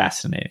is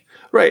fascinating.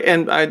 Right.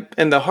 And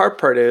the hard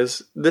part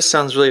is this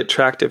sounds really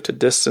attractive to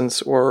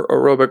distance or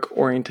aerobic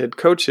oriented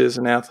coaches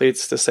and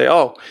athletes to say,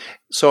 oh,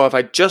 so if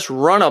I just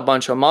run a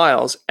bunch of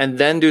miles and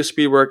then do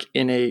speed work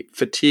in a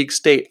fatigue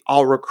state,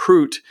 I'll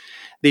recruit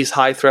these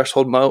high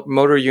threshold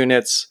motor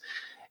units,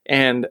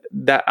 and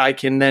that I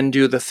can then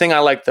do the thing I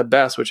like the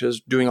best, which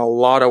is doing a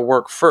lot of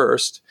work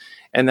first.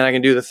 And then I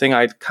can do the thing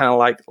I kind of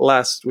like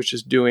less, which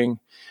is doing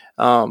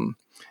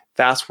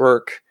fast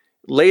work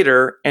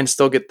later and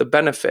still get the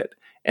benefit.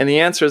 And the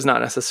answer is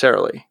not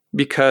necessarily,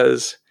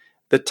 because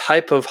the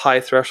type of high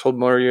threshold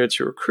motor units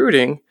you're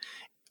recruiting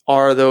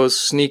are those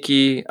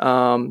sneaky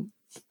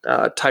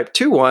type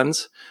 2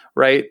 ones,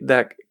 right?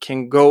 That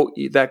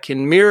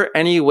can mirror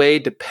any way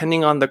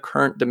depending on the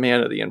current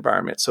demand of the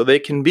environment. So they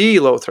can be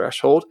low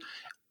threshold,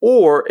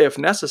 or if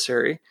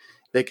necessary,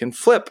 they can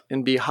flip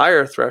and be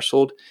higher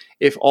threshold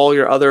if all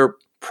your other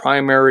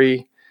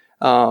primary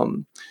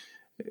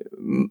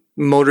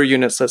motor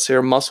units, let's say,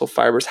 or muscle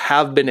fibers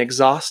have been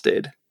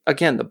exhausted.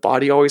 Again, the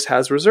body always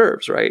has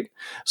reserves, right?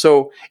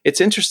 So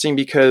it's interesting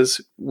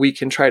because we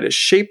can try to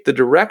shape the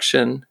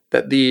direction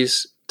that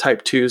these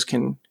type 2s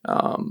can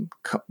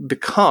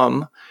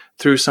become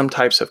through some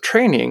types of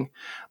training.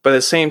 But at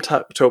the same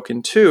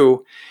token,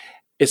 too,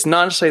 it's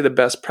not necessarily the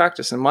best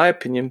practice, in my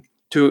opinion,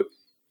 to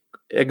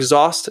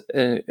exhaust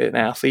an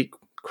athlete,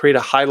 create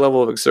a high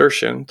level of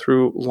exertion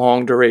through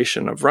long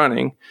duration of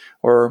running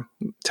or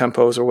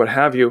tempos or what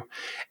have you,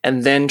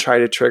 and then try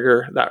to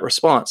trigger that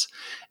response.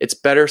 It's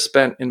better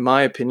spent, in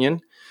my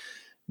opinion,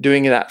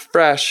 doing that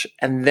fresh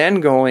and then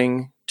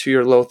going to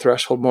your low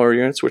threshold motor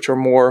units, which are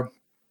more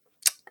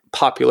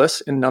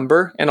populous in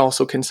number and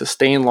also can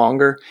sustain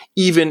longer,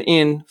 even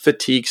in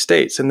fatigue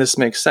states. And this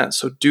makes sense.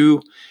 So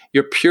do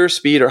your pure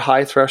speed or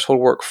high threshold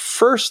work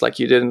first, like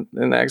you did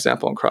in that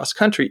example in cross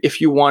country,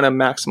 if you want to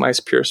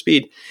maximize pure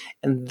speed,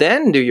 and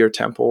then do your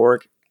tempo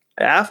work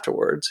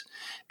afterwards,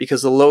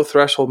 because the low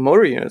threshold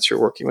motor units you're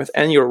working with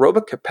and your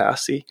aerobic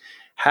capacity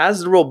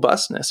has the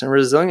robustness and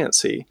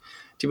resiliency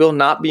to be able to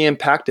not be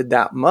impacted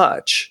that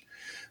much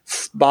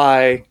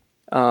by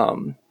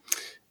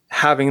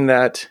having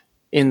that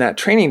in that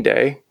training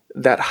day,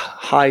 that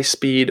high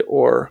speed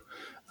or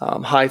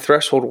high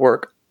threshold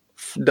work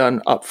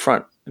done up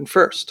front and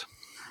first.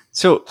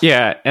 So,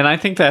 yeah, and I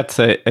think that's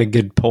a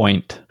good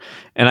point.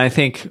 And I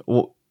think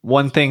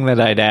one thing that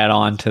I'd add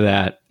on to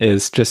that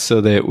is, just so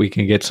that we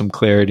can get some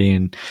clarity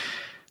in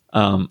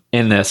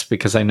this,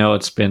 because I know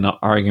it's been an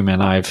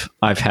argument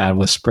I've had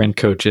with sprint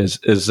coaches,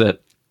 is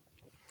that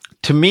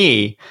to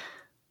me,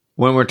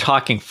 when we're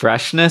talking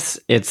freshness,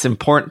 it's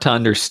important to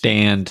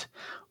understand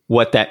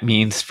what that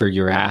means for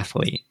your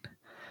athlete.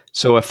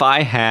 So if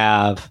I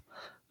have,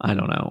 I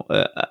don't know,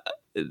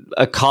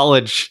 a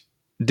college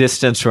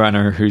distance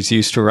runner who's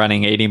used to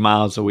running 80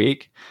 miles a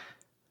week,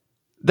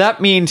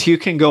 that means you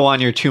can go on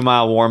your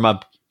 2-mile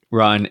warm-up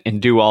run and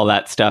do all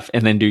that stuff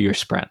and then do your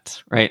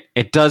sprints, right?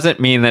 It doesn't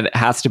mean that it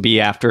has to be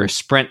after a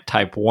sprint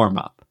type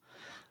warm-up.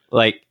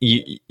 Like,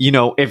 you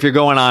know, if you're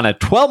going on a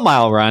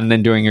 12-mile run,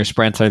 then doing your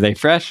sprints, are they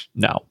fresh?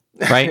 No,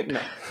 right? No.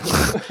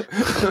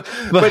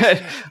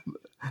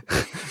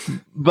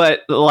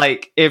 But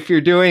like, if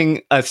you're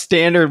doing a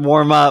standard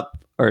warm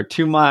up or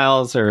 2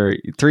 miles or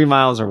 3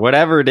 miles or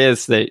whatever it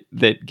is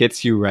that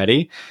gets you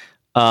ready,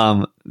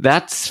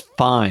 that's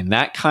fine.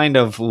 That kind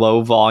of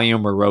low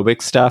volume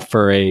aerobic stuff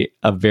for a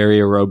very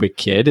aerobic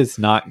kid is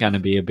not going to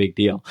be a big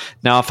deal.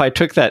 Now, if I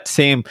took that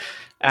same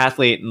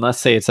athlete and let's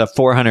say it's a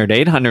 400,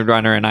 800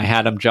 runner and I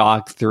had him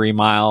jog 3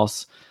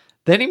 miles,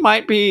 then he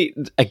might be,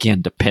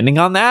 again, depending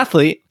on the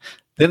athlete,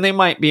 then they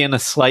might be in a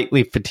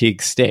slightly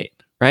fatigued state,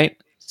 right?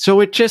 So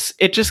it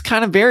just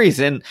kind of varies.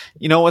 And,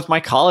 you know, with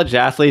my college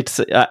athletes,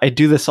 I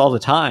do this all the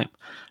time,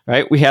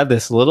 right? We have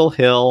this little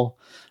hill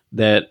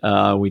that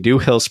we do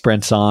hill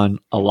sprints on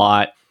a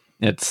lot.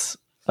 It's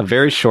a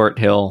very short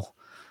hill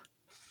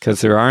because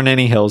there aren't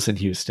any hills in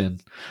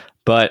Houston,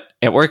 but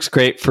it works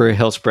great for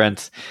hill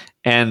sprints.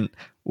 And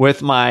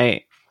with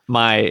my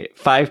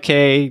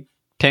 5K,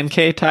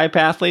 10K type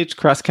athletes,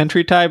 cross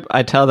country type,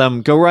 I tell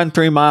them, go run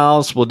 3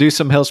 miles. We'll do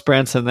some hill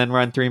sprints and then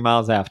run 3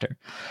 miles after.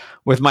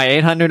 With my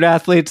 800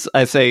 athletes,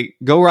 I say,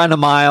 go run a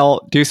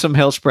mile, do some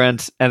hill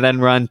sprints, and then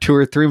run 2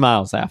 or 3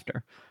 miles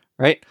after,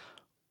 right?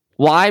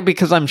 Why?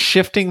 Because I'm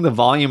shifting the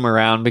volume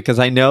around, because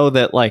I know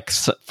that, like,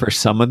 for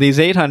some of these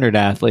 800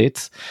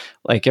 athletes,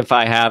 like if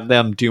I have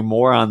them do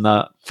more on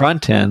the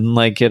front end,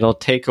 like it'll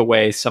take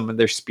away some of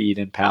their speed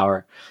and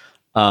power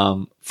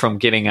from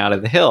getting out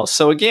of the hill.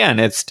 So again,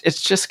 it's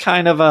just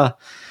kind of a,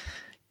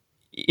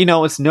 you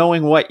know, it's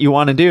knowing what you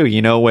want to do.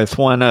 You know, with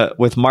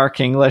Mark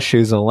English,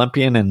 who's an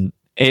Olympian and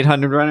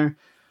 800 runner,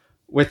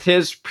 with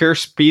his pure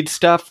speed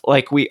stuff,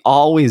 like we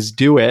always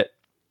do it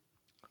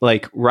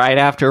like right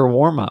after a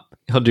warm up.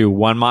 He'll do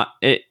 1 mile,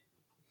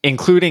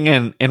 including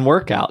in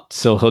workouts.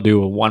 So he'll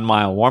do a 1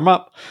 mile warm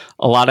up.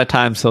 A lot of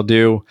times he'll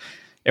do,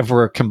 if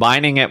we're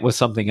combining it with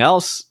something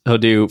else, he'll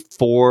do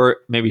 4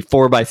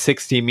 by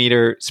 60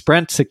 meter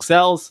sprint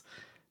 6Ls,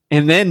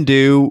 and then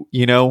do,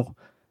 you know,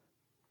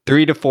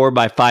 3 to 4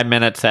 by 5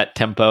 minutes at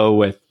tempo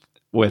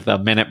with a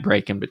minute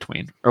break in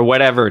between, or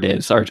whatever it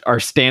is, our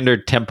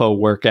standard tempo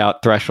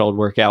workout, threshold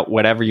workout,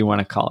 whatever you want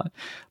to call it.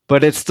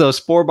 But it's those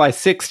 4 by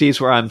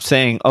 60s where I'm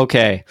saying,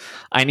 okay,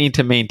 I need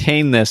to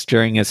maintain this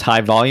during his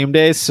high volume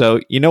days. So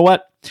you know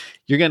what?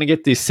 You're going to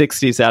get these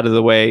 60s out of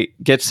the way,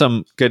 get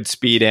some good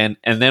speed in,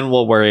 and then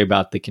we'll worry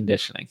about the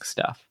conditioning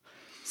stuff.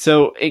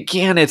 So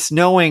again, it's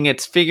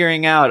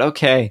figuring out,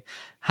 okay,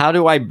 how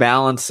do I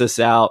balance this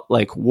out?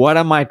 Like, what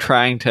am I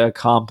trying to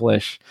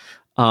accomplish?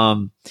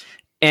 And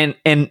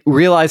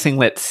realizing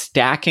that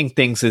stacking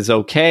things is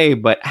okay,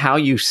 but how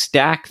you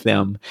stack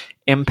them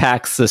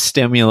impacts the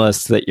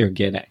stimulus that you're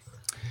getting.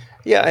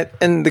 Yeah,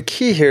 and the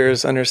key here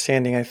is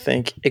understanding, I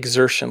think,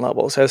 exertion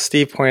levels. As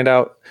Steve pointed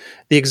out,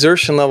 the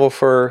exertion level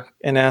for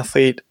an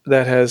athlete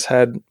that has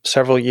had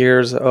several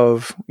years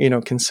of,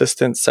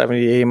 consistent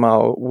 70, 80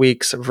 mile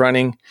weeks of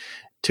running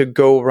to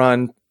go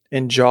run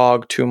and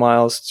jog 2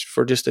 miles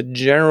for just a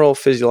general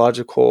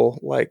physiological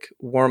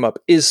warm up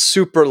is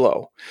super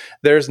low.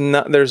 There's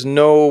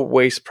no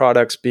waste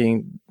products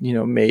being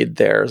made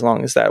there, as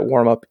long as that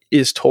warm up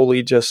is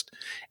totally just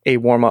a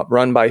warm up,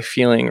 run by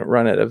feeling,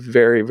 run at a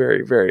very,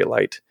 very, very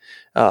light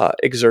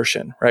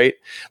exertion, right?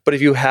 But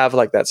if you have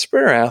that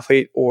sprinter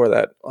athlete or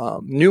that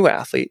new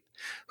athlete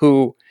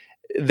who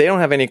they don't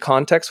have any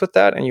context with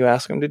that, and you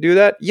ask them to do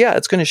that,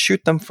 it's going to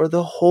shoot them for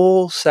the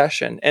whole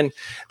session. And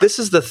this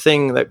is the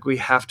thing that we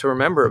have to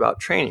remember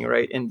about training,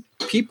 right? And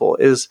people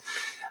is,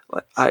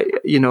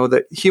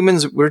 that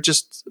humans,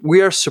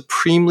 we are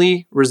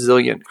supremely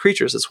resilient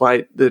creatures. That's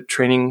why the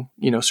training,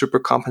 super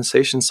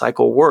compensation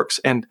cycle works.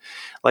 And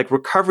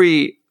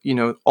recovery,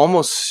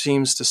 almost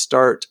seems to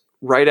start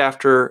right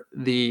after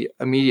the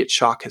immediate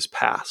shock has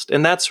passed.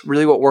 And that's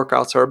really what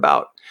workouts are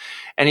about.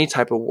 Any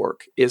type of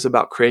work is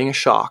about creating a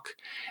shock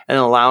and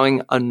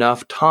allowing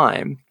enough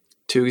time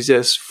to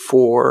exist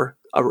for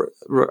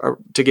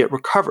to get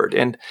recovered.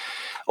 And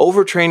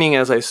overtraining,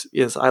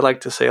 as I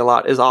like to say a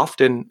lot, is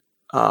often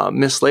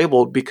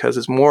mislabeled because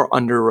it's more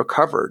under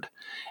recovered,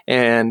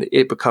 and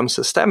it becomes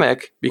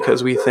systemic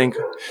because we think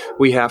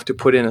we have to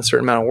put in a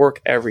certain amount of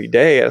work every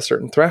day at a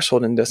certain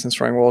threshold in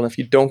distance running world. And if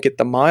you don't get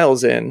the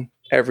miles in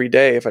every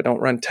day, if I don't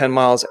run 10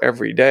 miles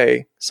every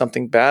day,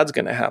 something bad's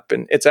going to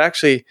happen. It's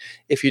actually,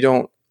 if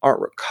you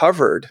aren't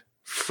recovered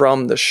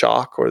from the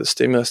shock or the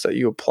stimulus that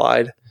you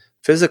applied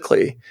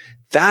physically,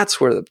 that's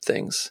where the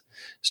things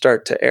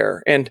start to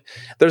err. And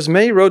there's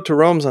many road to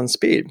Romes on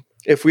speed.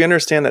 If we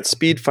understand that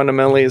speed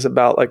fundamentally is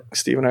about, like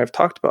Steve and I have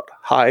talked about,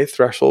 high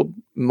threshold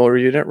motor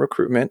unit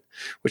recruitment,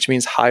 which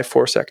means high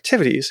force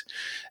activities,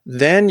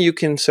 then you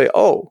can say,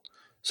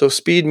 so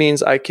speed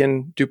means I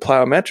can do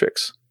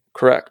plyometrics.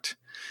 Correct.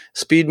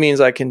 Speed means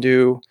I can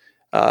do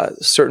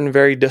certain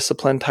very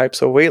disciplined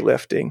types of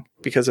weightlifting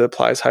because it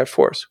applies high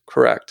force.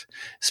 Correct.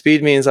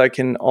 Speed means I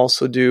can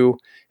also do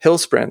hill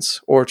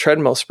sprints or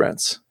treadmill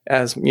sprints,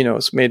 as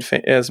is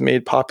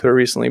made popular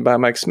recently by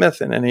Mike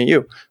Smith and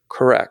NAU.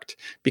 Correct.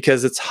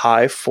 Because it's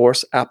high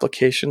force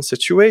application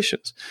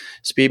situations.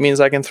 Speed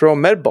means I can throw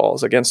med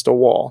balls against a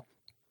wall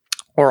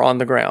or on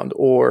the ground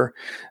or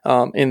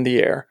in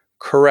the air.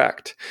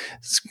 Correct.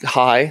 It's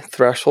high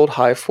threshold,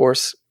 high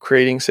force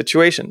creating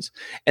situations.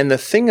 And the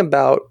thing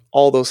about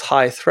all those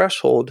high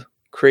threshold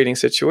creating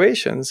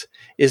situations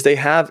is they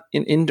have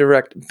an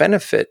indirect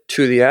benefit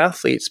to the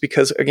athletes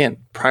because, again,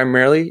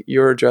 primarily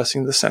you're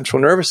addressing the central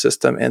nervous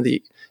system and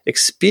the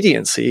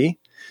expediency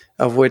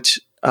of which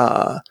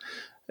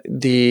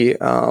the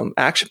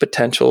action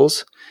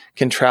potentials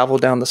can travel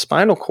down the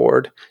spinal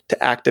cord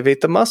to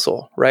activate the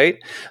muscle, right?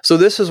 So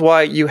this is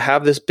why you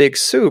have this big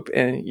soup,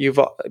 and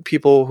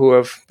people who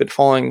have been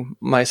following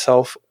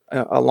myself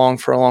along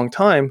for a long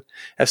time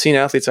have seen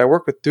athletes I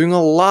work with doing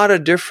a lot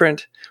of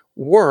different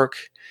work,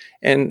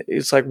 and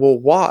it's like, well,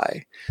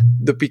 why?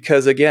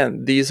 Because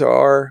again, these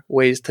are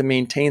ways to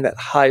maintain that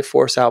high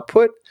force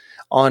output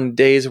on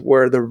days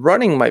where the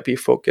running might be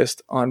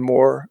focused on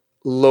more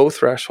low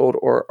threshold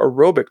or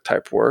aerobic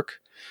type work,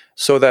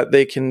 so that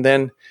they can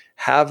then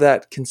have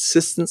that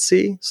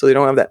consistency, so they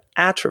don't have that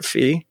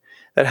atrophy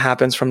that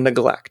happens from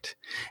neglect.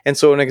 And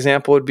so an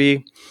example would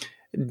be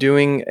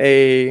doing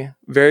a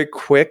very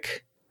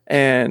quick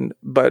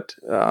but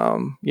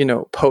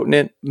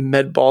potent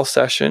med ball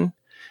session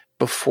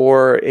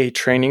before a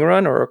training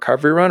run or a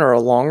recovery run or a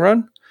long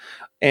run,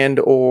 and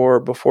or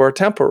before a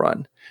tempo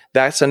run.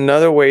 That's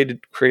another way to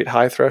create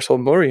high threshold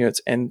motor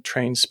units and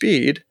train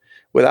speed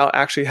without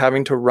actually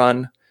having to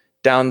run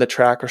down the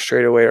track or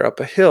straightaway or up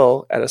a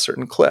hill at a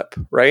certain clip,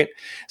 right?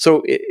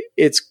 So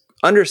it's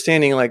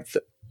understanding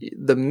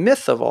the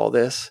myth of all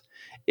this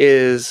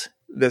is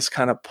this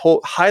kind of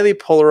highly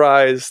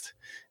polarized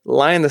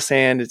line in the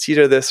sand. It's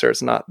either this or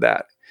it's not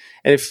that.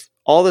 And if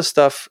all the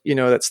stuff,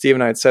 that Steve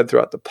and I had said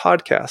throughout the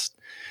podcast,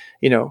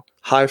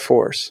 high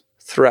force,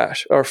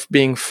 thresh, or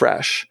being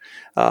fresh,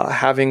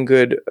 having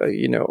good,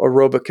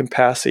 aerobic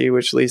capacity,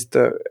 which leads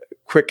to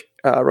quick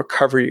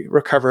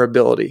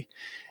recoverability,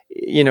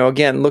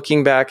 again,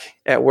 looking back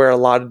at where a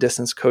lot of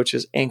distance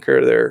coaches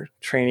anchor their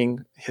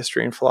training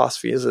history and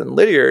philosophy is in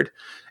Lydiard.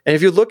 And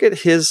if you look at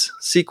his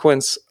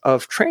sequence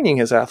of training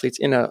his athletes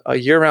in a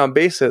year-round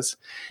basis,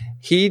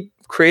 he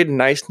created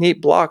nice,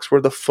 neat blocks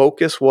where the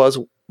focus was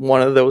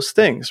one of those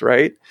things,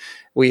 right?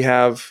 We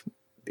have,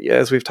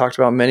 as we've talked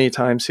about many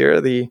times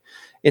here, the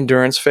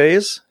endurance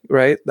phase,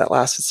 right? That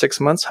lasted 6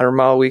 months,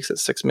 100-mile weeks at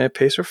 6-minute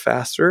pace or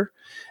faster.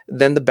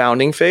 Then the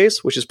bounding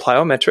phase, which is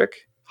plyometric,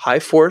 high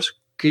force,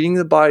 getting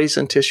the bodies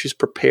and tissues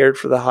prepared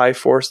for the high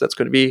force that's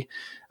going to be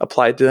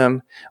applied to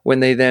them when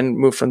they then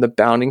move from the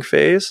bounding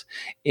phase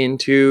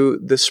into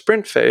the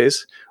sprint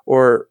phase,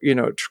 or,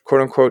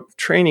 quote unquote,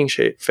 training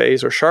shape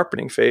phase or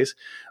sharpening phase,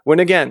 when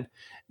again,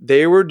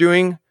 they were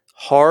doing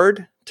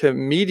hard to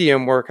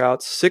medium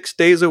workouts 6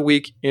 days a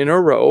week in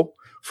a row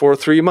for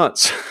 3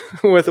 months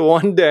with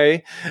 1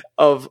 day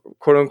of,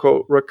 quote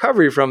unquote,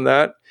 recovery from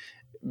that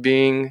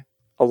being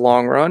a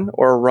long run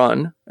or a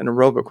run, an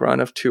aerobic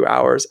run of 2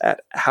 hours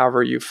at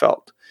however you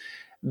felt.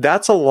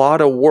 That's a lot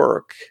of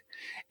work.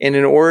 And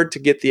in order to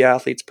get the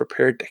athletes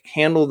prepared to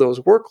handle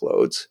those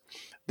workloads,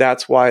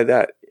 that's why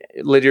that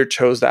Lydiard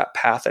chose that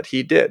path that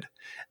he did.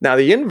 Now,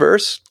 the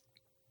inverse,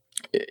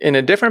 in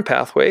a different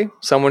pathway,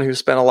 someone who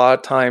spent a lot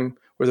of time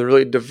with a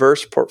really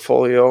diverse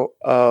portfolio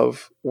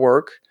of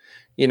work,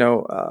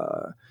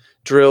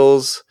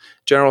 drills,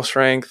 general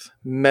strength,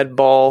 med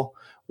ball,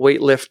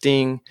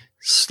 weightlifting,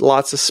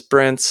 lots of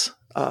sprints,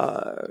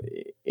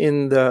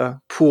 in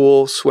the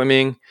pool,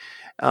 swimming,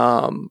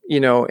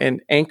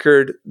 and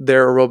anchored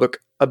their aerobic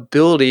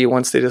ability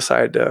once they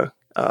decided to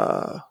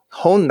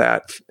hone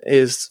that,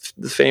 is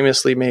the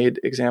famously made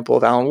example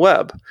of Alan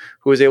Webb,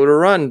 who was able to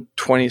run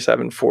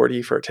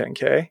 27:40 for a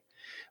 10K,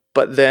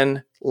 but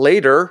then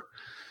later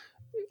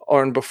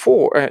and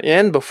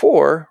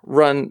before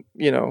run,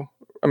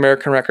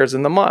 American records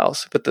in the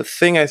miles. But the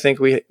thing I think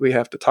we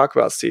have to talk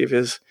about, Steve,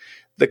 is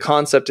the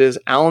concept is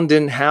Alan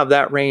didn't have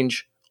that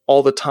range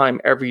all the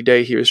time every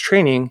day he was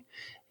training.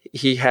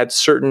 He had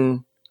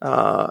certain,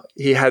 I'll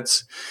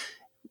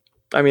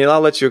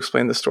let you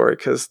explain the story,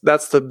 because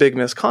that's the big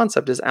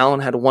misconcept is Alan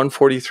had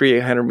 143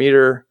 800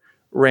 meter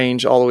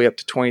range all the way up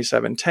to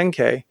 27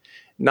 10K.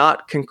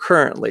 Not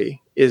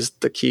concurrently is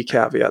the key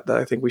caveat that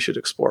I think we should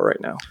explore right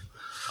now.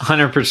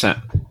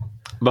 100%.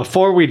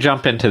 Before we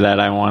jump into that,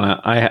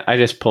 I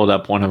just pulled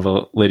up one of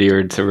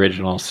Lydiard's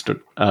original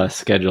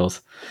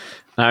schedules.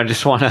 And I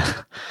just want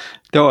to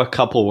throw a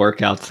couple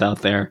workouts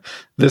out there.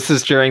 This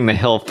is during the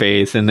hill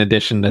phase, in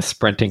addition to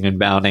sprinting and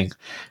bounding.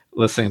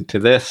 Listening to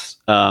this,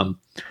 on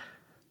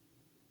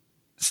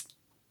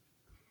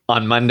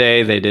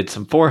Monday, they did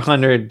some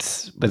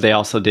 400s, but they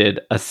also did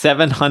a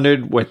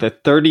 700 with a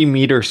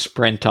 30-meter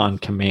sprint on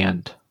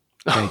command.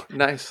 Okay. Oh,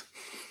 nice.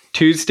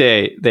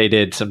 Tuesday, they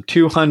did some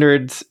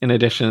 200s in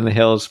addition to the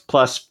hills,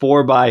 plus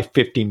 4 by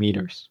 50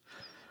 meters.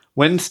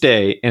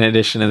 Wednesday, in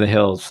addition to the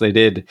hills, they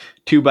did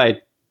 2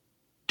 by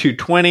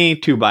 220,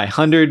 2 by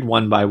 100,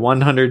 1 by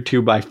 100,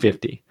 2 by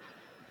 50.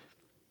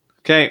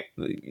 Okay,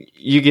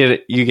 you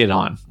get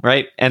on,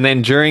 right? And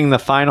then during the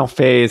final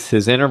phase,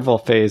 his interval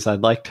phase,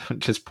 I'd like to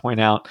just point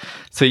out,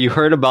 so you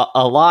heard about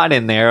a lot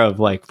in there of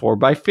like 4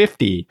 by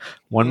 50,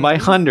 1 by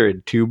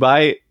 100, 2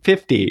 by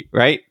 50,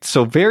 right?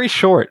 So very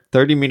short,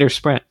 30-meter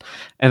sprint.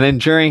 And then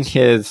during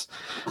his,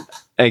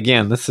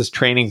 again, this is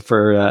training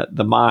for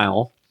the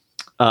mile,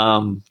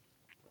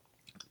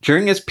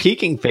 during his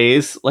peaking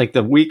phase, like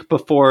the week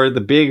before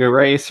the big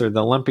race or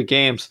the Olympic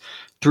Games,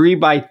 3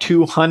 by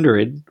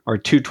 200 or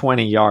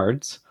 220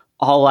 yards,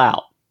 all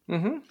out,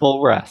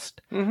 full rest,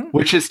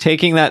 which is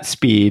taking that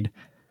speed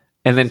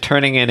and then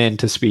turning it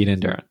into speed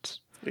endurance.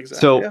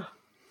 Exactly. So yeah.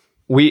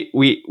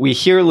 we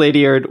hear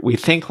Lydiard, we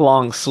think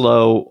long,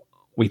 slow,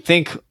 we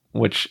think,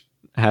 which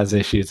has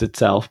issues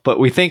itself, but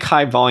we think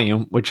high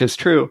volume, which is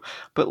true.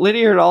 But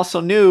Lydiard also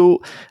knew,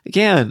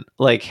 again,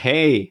 like,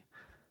 hey,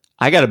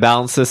 I got to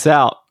balance this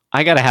out.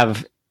 I got to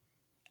have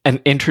an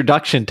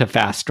introduction to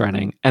fast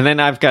running, and then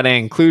I've got to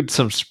include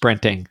some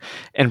sprinting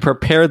and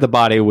prepare the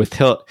body with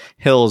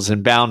hills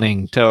and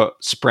bounding to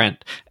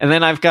sprint. And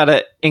then I've got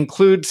to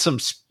include some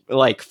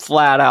like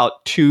flat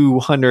out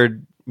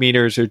 200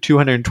 meters or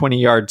 220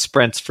 yard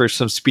sprints for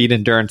some speed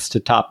endurance to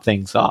top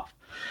things off.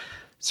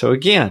 So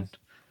again,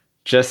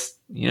 just,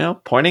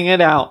 pointing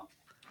it out.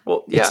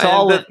 Well, yeah.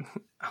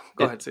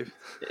 Go ahead, Steve.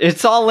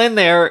 It's all in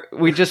there.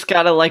 We just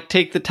got to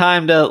take the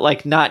time to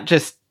not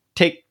just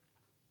take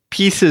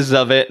pieces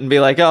of it and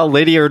be like, oh,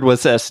 Lydiard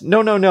was this.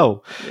 No.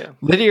 Yeah.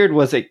 Lydiard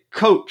was a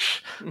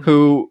coach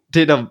who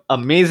did an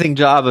amazing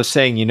job of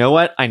saying, you know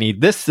what? I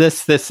need this, and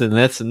this,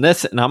 and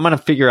this, and I'm going to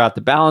figure out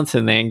the balance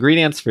and the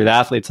ingredients for the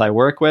athletes I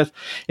work with.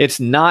 It's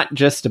not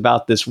just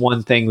about this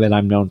one thing that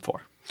I'm known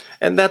for.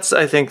 And that's,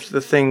 I think,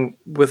 the thing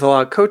with a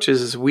lot of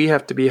coaches is we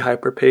have to be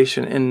hyper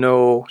patient and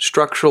know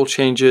structural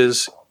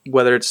changes,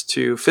 whether it's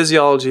to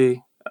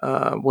physiology,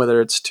 whether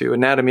it's to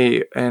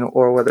anatomy,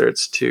 or whether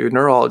it's to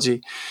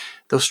neurology.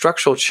 Those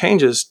structural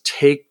changes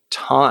take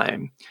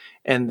time,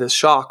 and the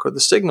shock or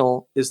the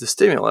signal is the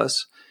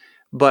stimulus.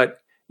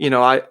 But,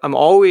 I'm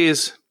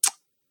always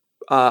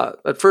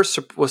at first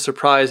was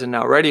surprised and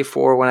now ready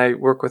for when I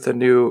work with a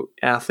new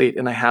athlete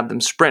and I have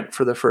them sprint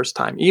for the first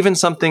time. Even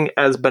something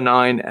as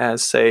benign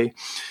as, say,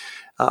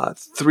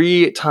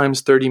 3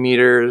 times 30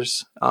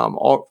 meters,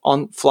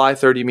 on fly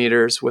 30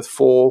 meters with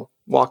full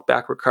walk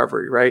back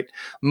recovery, right?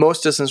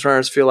 Most distance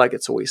runners feel like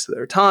it's a waste of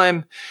their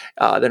time.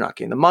 They're not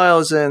getting the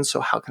miles in.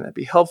 So how can that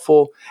be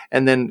helpful?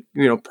 And then,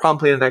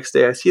 promptly the next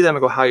day I see them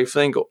and go, how are you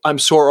feeling? Go, I'm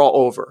sore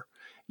all over.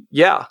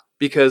 Yeah.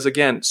 Because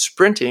again,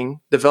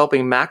 sprinting,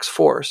 developing max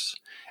force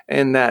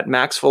and that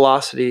max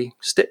velocity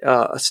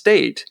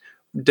state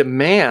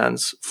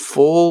demands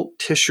full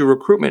tissue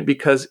recruitment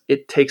because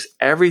it takes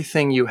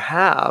everything you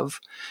have,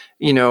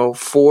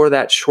 for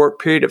that short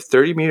period of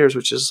 30 meters,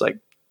 which is like,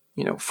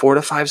 4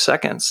 to 5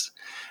 seconds,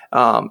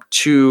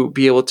 to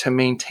be able to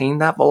maintain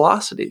that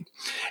velocity.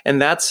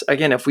 And that's,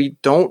 again, if we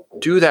don't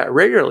do that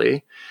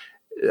regularly,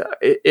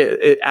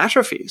 it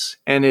atrophies.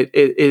 And it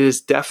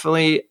is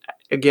definitely,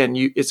 again,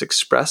 it's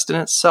expressed in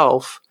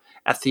itself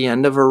at the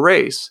end of a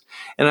race.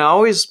 And I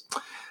always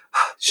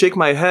shake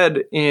my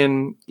head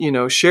in,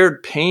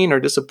 shared pain or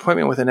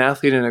disappointment with an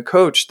athlete and a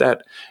coach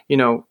that,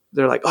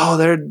 they're like, oh,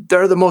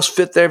 they're the most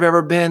fit they've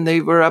ever been. They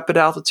were up at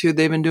altitude.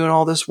 They've been doing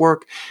all this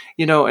work,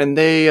 and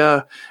they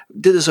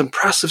did this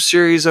impressive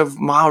series of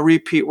mile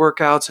repeat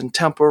workouts and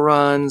tempo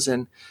runs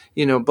and,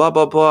 blah,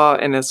 blah, blah.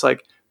 And it's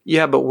like,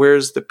 yeah, but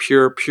where's the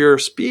pure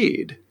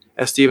speed,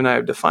 as Steve and I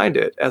have defined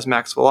it, as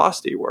max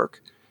velocity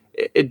work?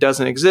 It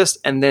doesn't exist.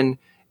 And then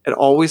it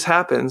always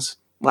happens.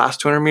 Last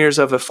 200 meters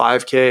of a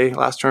 5K,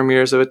 last 200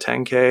 meters of a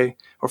 10K,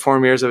 or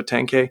 400 meters of a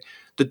 10K,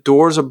 the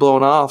doors are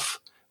blown off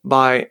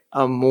by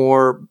a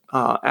more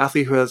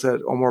athlete who has a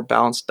more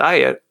balanced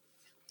diet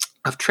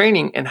of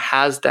training and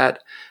has that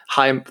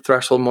high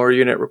threshold motor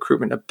unit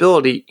recruitment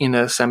ability in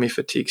a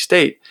semi-fatigue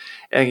state.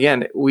 And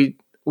again, we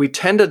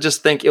tend to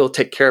just think it'll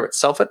take care of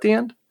itself at the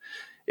end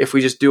if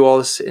we just do all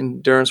this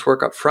endurance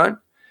work up front.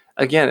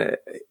 Again,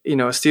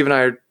 Steve and I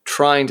are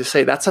trying to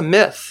say that's a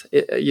myth.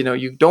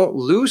 You don't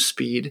lose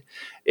speed.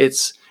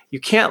 You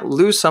can't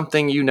lose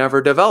something you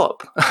never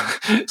develop.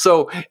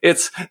 So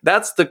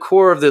that's the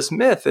core of this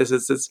myth is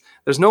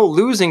there's no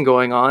losing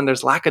going on.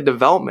 There's lack of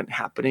development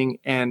happening.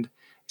 And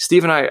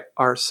Steve and I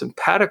are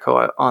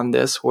simpatico on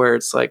this, where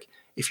it's like,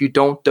 if you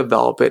don't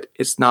develop it,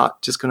 it's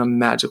not just going to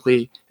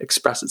magically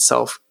express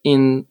itself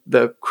in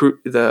the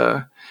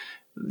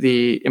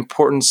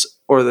importance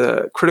or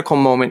the critical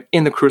moment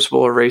in the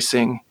crucible of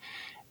racing,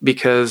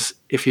 because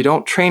if you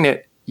don't train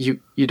it, you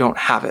don't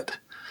have it.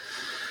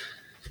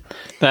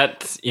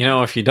 That's,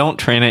 if you don't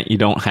train it, you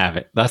don't have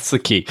it. That's the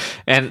key.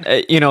 And,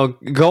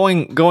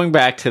 going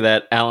back to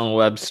that Alan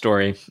Webb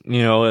story,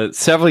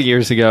 several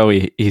years ago,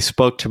 he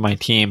spoke to my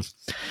team,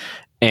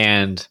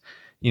 and,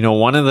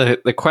 one of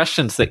the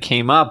questions that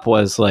came up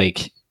was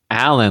like,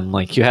 Alan,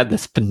 like, you had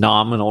this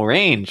phenomenal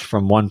range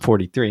from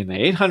 143 in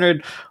the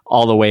 800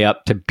 all the way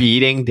up to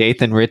beating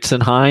Dathan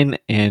Ritzenhein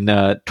in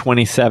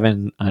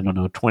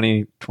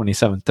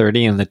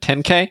 27:30 in the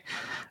 10K.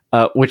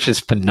 Which is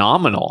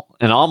phenomenal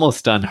and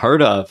almost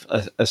unheard of,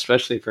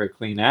 especially for a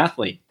clean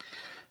athlete.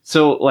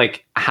 So,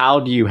 like, how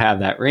do you have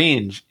that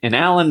range? And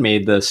Alan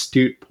made the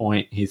astute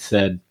point. He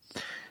said,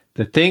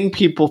 the thing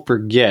people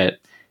forget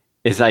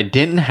is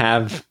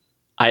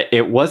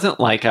it wasn't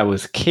like I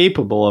was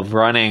capable of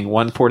running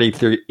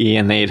 143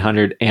 in the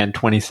 800 and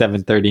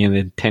 27:30 in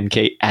the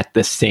 10K at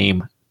the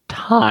same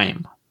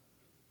time.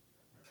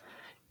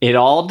 It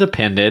all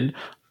depended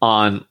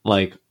on,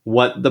 like,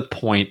 what the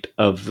point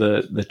of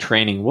the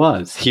training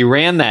was. He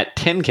ran that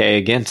 10K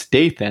against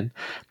Dathan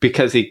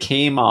because he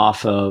came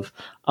off of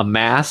a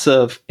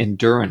massive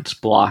endurance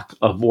block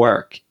of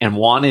work and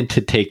wanted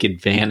to take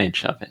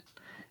advantage of it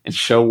and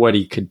show what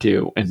he could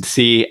do and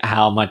see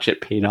how much it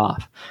paid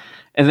off.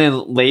 And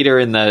then later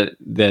in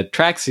the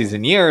track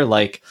season year,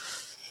 like,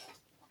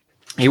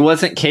 he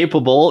wasn't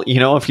capable,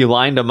 if you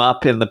lined him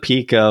up in the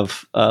peak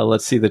of,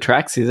 the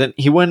track season,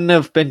 he wouldn't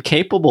have been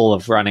capable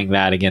of running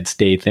that against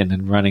Dathan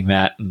and running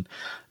that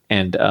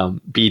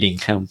and beating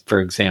him, for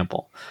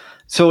example.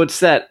 So it's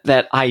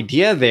that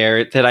idea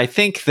there that I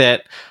think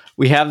that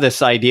we have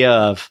this idea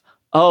of,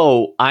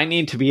 oh, I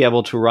need to be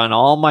able to run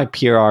all my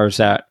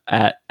PRs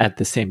at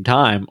the same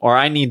time, or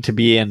I need to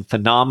be in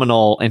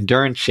phenomenal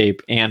endurance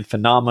shape and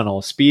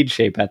phenomenal speed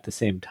shape at the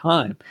same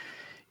time.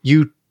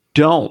 You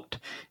don't.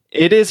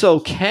 It is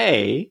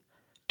okay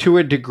to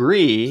a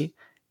degree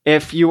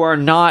if you are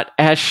not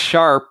as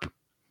sharp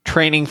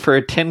training for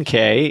a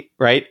 10K,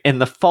 right, in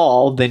the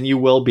fall than you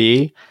will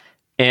be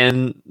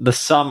in the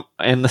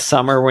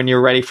summer when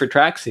you're ready for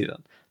track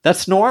season.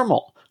 That's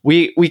normal.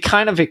 We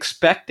kind of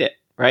expect it,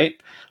 right?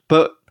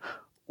 But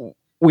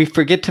we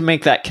forget to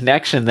make that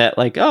connection that,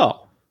 like,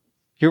 oh,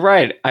 you're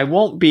right. I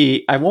won't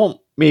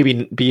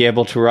maybe be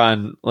able to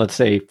run, let's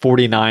say,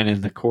 49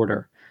 in the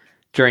quarter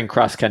during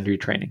cross-country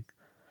training.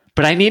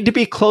 But I need to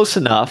be close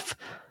enough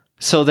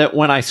so that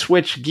when I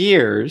switch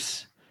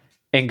gears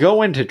and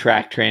go into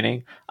track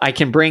training, I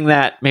can bring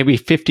that maybe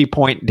 50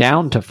 point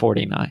down to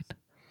 49.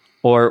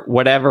 or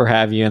whatever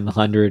have you in the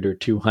 100 or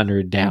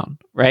 200 down,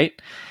 right?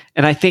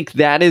 And I think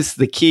that is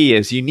the key,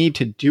 is you need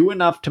to do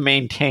enough to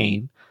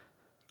maintain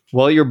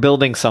while you're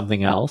building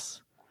something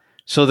else,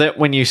 so that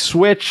when you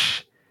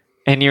switch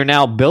and you're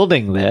now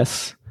building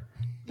this,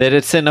 that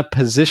it's in a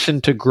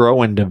position to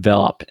grow and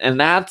develop. And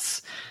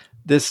that's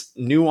this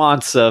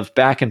nuance of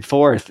back and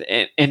forth.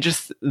 And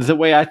just the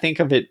way I think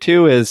of it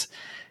too is,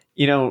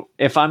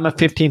 if I'm a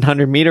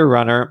 1500 meter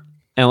runner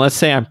and let's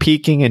say I'm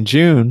peaking in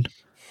June,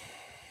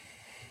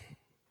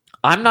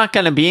 I'm not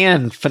going to be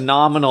in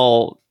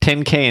phenomenal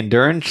 10K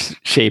endurance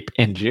shape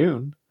in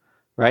June,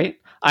 right?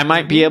 I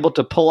might be able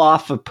to pull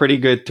off a pretty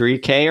good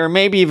 3K or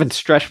maybe even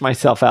stretch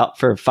myself out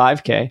for a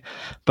 5K.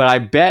 But I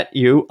bet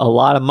you a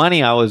lot of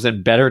money I was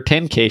in better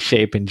 10K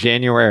shape in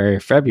January or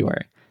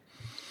February.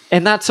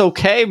 And that's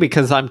okay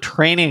because I'm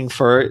training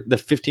for the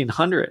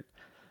 1500.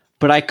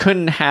 But I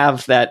couldn't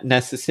have that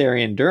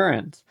necessary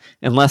endurance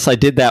unless I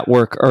did that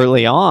work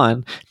early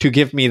on to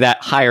give me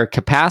that higher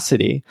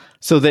capacity,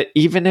 so that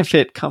even if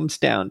it comes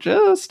down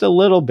just a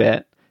little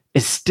bit,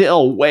 is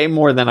still way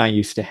more than I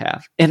used to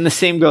have. And the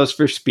same goes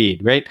for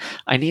speed, right?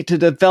 I need to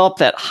develop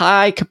that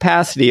high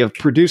capacity of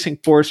producing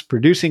force,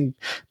 producing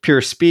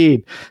pure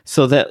speed,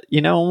 so that,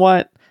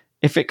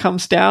 if it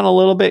comes down a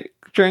little bit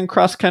during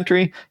cross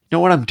country,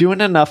 I'm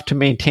doing enough to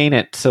maintain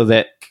it, so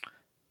that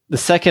the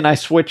second I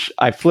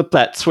flip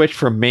that switch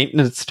from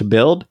maintenance to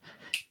build,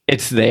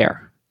 it's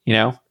there,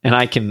 and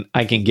I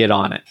can get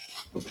on it.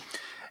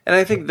 And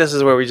I think this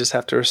is where we just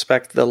have to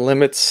respect the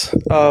limits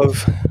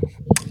of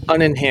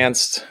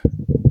unenhanced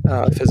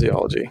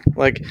physiology,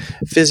 like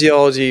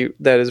physiology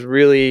that is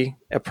really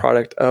a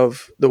product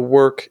of the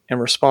work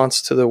and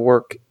response to the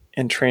work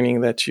and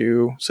training that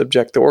you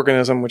subject the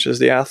organism, which is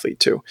the athlete,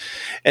 to.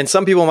 And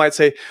some people might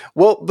say,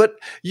 well, but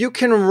you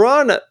can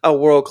run a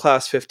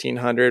world-class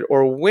 1500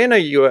 or win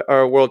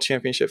a world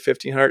championship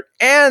 1500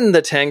 and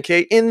the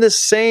 10K in the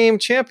same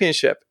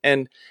championship.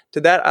 And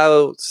to that,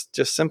 I'll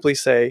just simply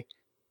say,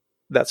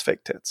 that's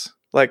fake tits.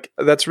 Like,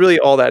 that's really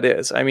all that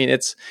is. I mean,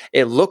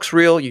 it looks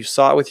real. You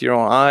saw it with your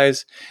own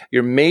eyes.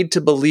 You're made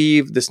to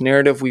believe this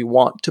narrative. We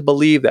want to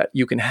believe that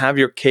you can have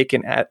your cake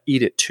and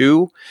eat it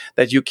too,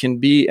 that you can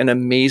be an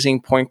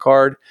amazing point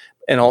guard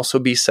and also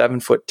be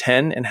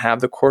 7'10" and have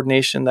the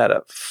coordination that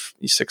a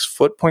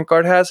 6-foot point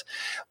guard has.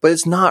 But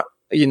it's not,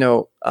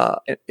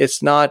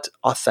 it's not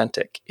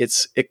authentic.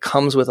 It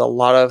comes with a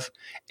lot of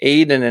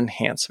aid and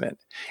enhancement.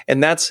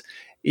 And that's,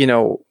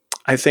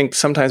 I think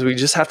sometimes we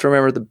just have to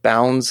remember the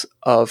bounds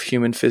of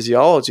human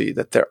physiology,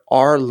 that there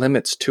are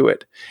limits to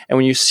it. And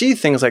when you see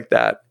things like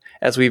that,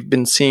 as we've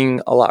been seeing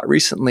a lot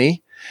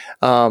recently,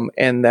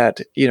 and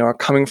that, are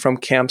coming from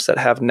camps that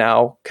have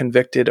now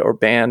convicted or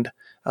banned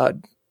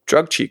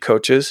drug cheat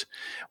coaches,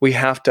 we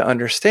have to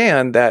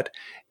understand that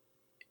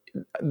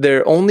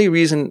the only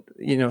reason,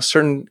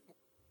 certain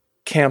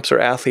camps or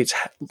athletes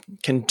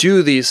can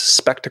do these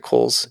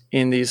spectacles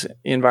in these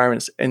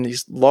environments and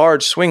these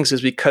large swings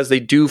is because they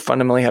do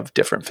fundamentally have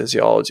different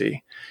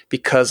physiology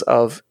because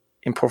of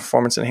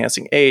performance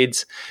enhancing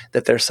aids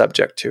that they're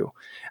subject to.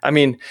 I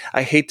mean,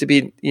 I hate to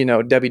be,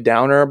 Debbie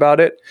Downer about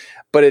it,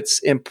 but it's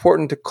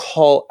important to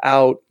call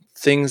out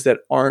things that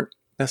aren't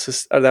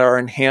that are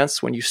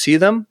enhanced when you see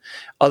them.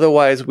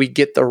 Otherwise, we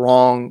get the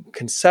wrong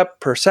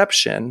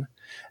perception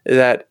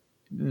that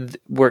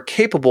we're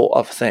capable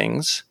of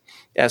things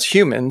as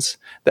humans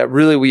that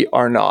really we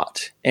are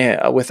not,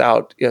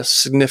 without a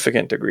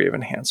significant degree of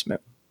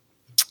enhancement.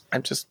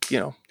 I'm just,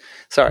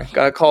 sorry,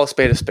 gotta call a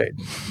spade a spade.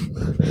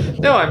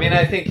 No, I mean,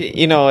 I think,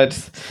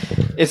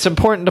 it's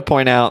important to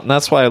point out, and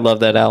that's why I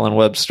love that Alan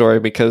Webb story,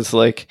 because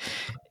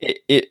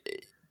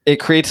it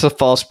creates a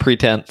false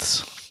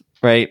pretense,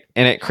 right?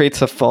 And it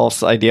creates a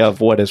false idea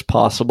of what is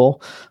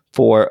possible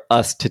for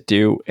us to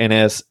do. And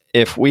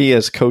if we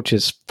as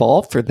coaches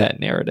fall for that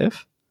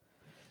narrative,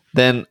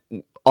 then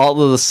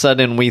all of a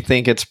sudden we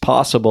think it's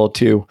possible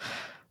to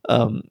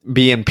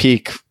be in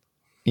peak,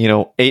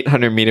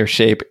 800 meter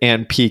shape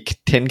and peak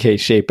 10K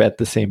shape at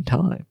the same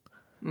time.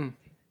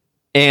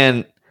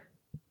 And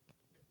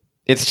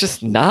it's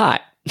just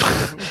not.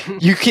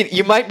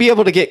 You might be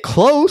able to get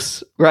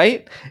close,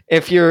 right?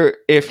 If you're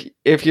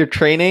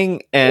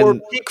training or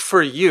peak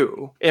for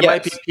you, it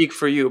might be peak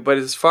for you. But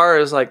as far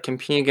as like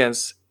competing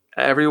against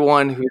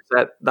everyone who's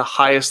at the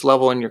highest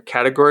level in your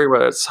category,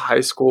 whether it's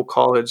high school,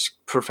 college,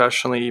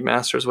 professionally,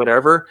 masters,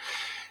 whatever,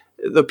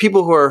 the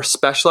people who are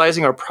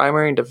specializing are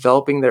primary in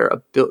developing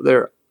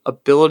their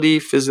ability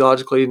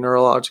physiologically,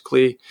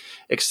 neurologically,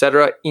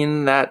 etc.,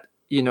 in that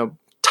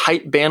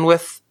tight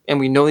bandwidth, and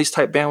we know these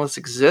tight bandwidths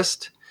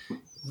exist.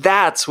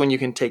 That's when you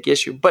can take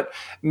issue. But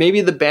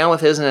maybe the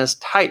bandwidth isn't as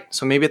tight.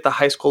 So maybe at the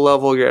high school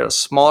level, you're at a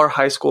smaller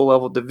high school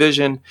level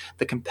division.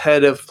 The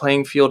competitive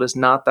playing field is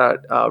not that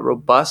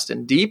robust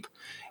and deep.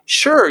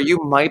 Sure, you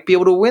might be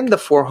able to win the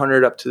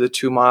 400 up to the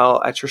 2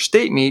 mile at your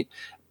state meet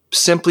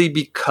simply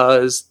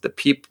because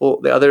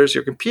the others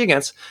you're competing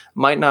against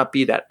might not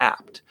be that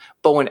apt.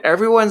 But when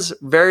everyone's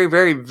very,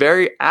 very,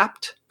 very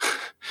apt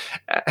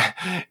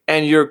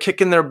and you're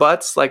kicking their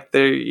butts like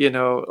they're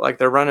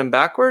running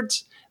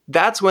backwards,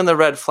 That's when the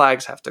red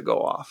flags have to go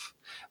off.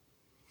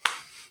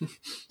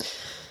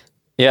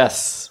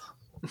 Yes.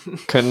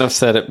 Couldn't have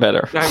said it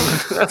better.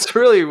 That's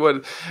really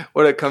what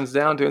it comes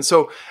down to. And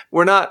so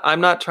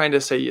I'm not trying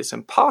to say it's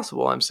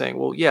impossible. I'm saying,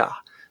 well, yeah,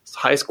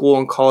 high school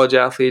and college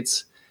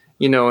athletes,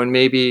 and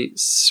maybe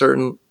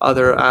certain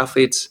other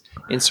athletes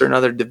in certain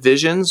other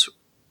divisions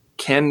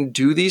can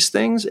do these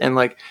things. And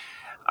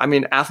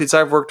athletes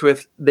I've worked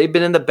with, they've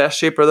been in the best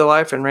shape of their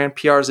life and ran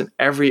PRs in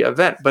every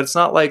event. But it's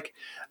not like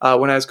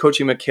when I was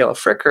coaching Michaela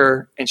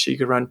Fricker and she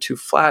could run 2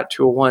 flat,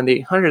 201, the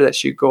 800, that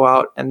she'd go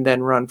out and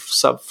then run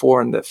sub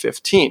 4 in the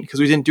 15 because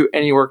we didn't do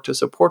any work to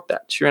support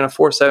that. She ran a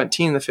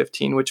 417 in the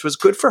 15, which was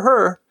good for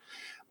her,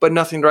 but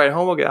nothing to write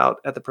home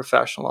about at the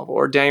professional level.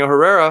 Or Daniel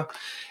Herrera,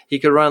 he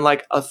could run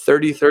like a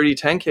 30-30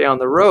 10K on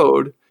the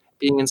road,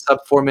 being in sub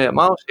 4 minute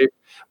mile shape,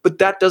 but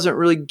that doesn't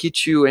really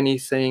get you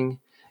anything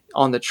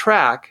on the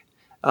track.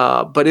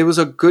 But it was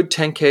a good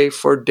 10K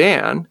for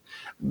Dan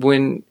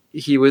when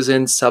he was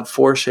in sub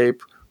 4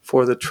 shape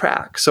for the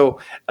track. So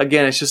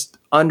again, it's just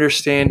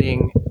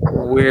understanding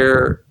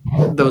where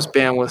those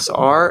bandwidths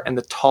are, and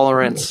the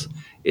tolerance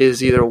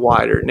is either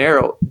wide or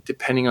narrow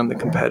depending on the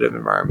competitive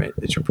environment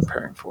that you're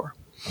preparing for.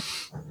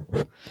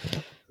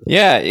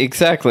 Yeah,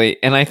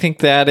 exactly. And I think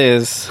that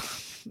is,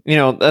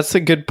 that's a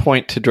good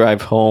point to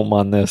drive home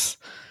on this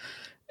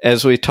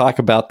as we talk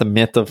about the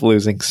myth of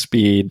losing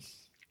speed,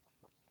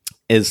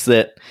 is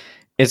that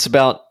it's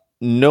about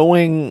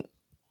knowing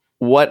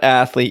what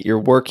athlete you're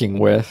working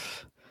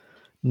with,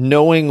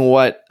 knowing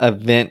what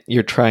event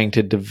you're trying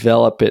to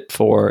develop it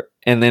for,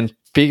 and then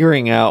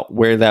figuring out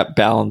where that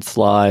balance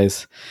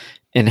lies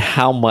and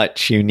how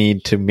much you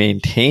need to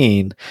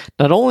maintain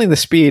not only the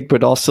speed,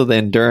 but also the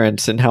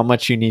endurance, and how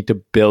much you need to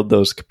build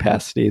those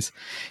capacities.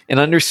 And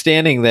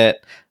understanding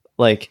that,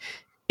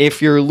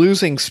 if you're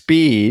losing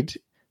speed,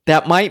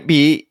 that might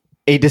be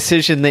a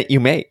decision that you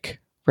make,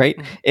 right?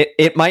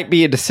 It might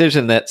be a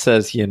decision that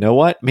says, you know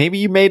what, maybe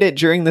you made it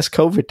during this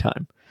COVID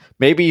time.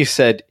 Maybe you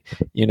said,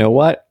 you know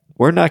what,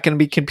 we're not going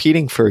to be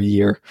competing for a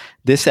year.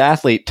 This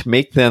athlete,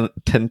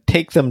 to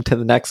take them to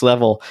the next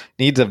level,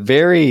 needs a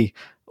very,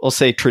 we'll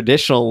say,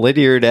 traditional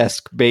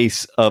Lydiard-esque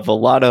base of a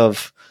lot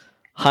of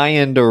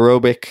high-end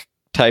aerobic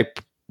type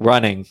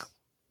running.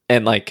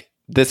 And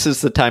this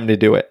is the time to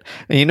do it.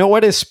 And you know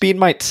what? His speed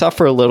might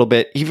suffer a little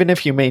bit, even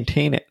if you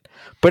maintain it.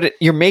 But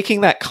you're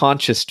making that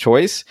conscious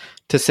choice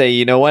to say,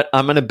 you know what?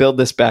 I'm going to build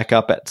this back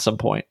up at some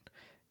point.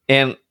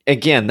 And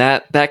again,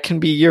 that can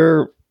be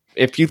your,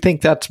 if you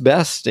think that's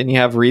best and you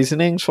have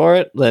reasonings for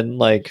it, then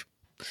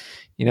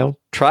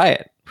try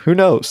it. Who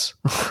knows?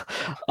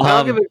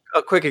 I'll give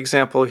a quick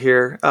example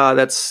here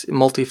that's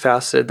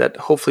multifaceted that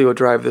hopefully will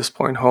drive this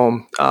point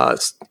home.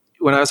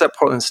 When I was at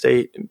Portland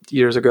State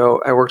years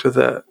ago, I worked with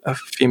a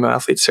female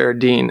athlete, Sarah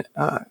Dean,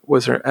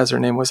 as her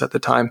name was at the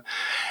time.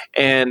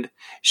 And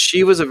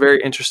she was a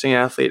very interesting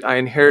athlete. I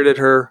inherited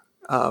her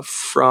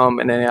from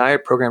an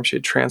NAIA program. She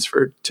had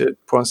transferred to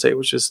Portland State,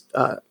 which is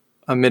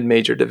a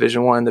mid-major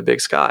Division I in the Big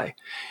Sky.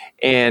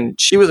 And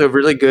she was a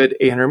really good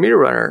 800-meter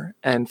runner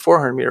and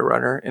 400-meter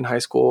runner in high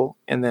school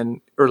and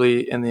then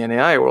early in the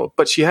NAIA world.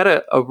 But she had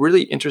a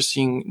really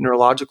interesting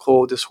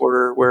neurological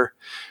disorder where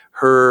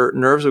her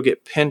nerves would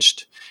get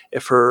pinched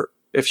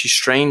if she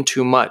strained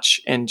too much,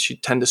 and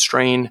she'd tend to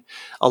strain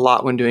a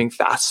lot when doing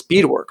fast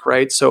speed work,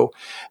 right? So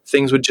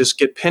things would just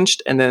get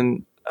pinched, and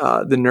then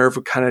the nerve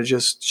would kind of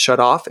just shut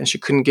off, and she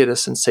couldn't get a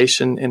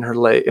sensation in her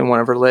leg, in one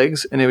of her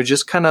legs, and it would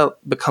just kind of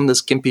become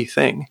this gimpy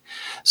thing.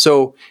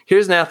 So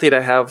here's an athlete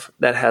I have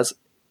that has,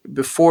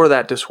 before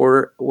that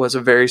disorder, was a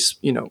very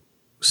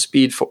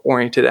speed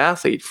oriented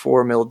athlete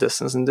for middle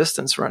distance and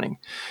distance running.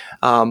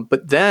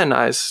 But then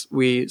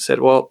we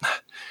said, well,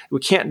 we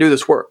can't do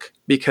this work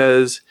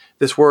because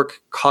this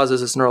work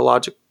triggers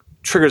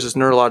this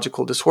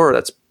neurological disorder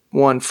that's,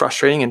 one,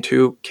 frustrating, and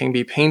two, can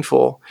be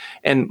painful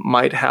and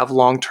might have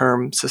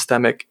long-term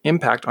systemic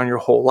impact on your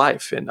whole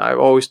life. And I've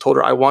always told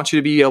her, I want you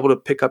to be able to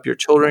pick up your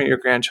children and your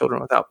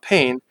grandchildren without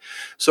pain.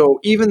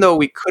 So even though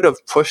we could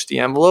have pushed the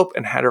envelope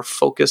and had her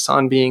focus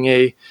on being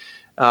a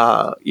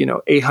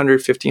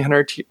 800,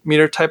 1500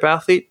 meter type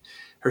athlete,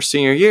 her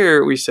senior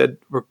year, we said,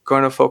 we're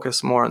going to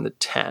focus more on the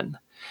 10.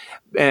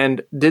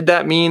 And did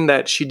that mean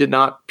that she did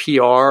not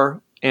PR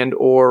and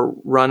or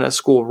run a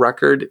school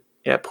record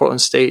at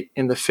Portland State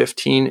in the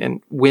 15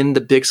 and win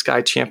the Big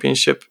Sky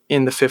Championship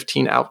in the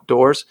 15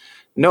 outdoors?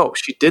 No,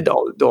 she did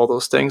all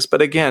those things.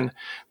 But again,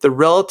 the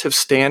relative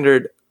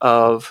standard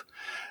of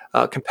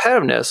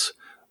competitiveness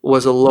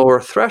was a lower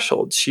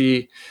threshold.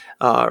 She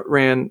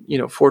ran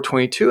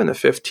 422 in the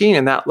 15,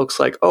 and that looks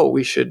like, oh,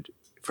 we should,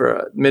 for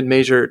a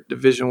mid-major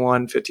Division I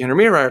 1500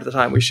 meter runner at the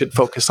time, we should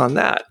focus on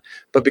that.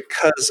 But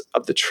because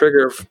of the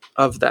trigger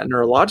of that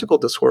neurological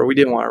disorder, we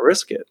didn't want to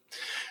risk it.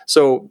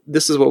 So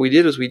this is what we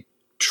did: is we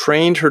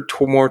trained her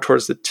more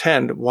towards the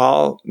 10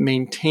 while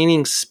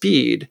maintaining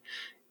speed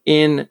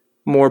in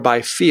more by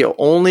feel,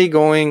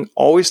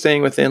 always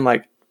staying within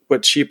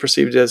what she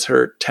perceived as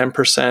her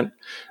 10%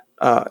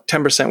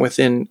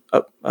 within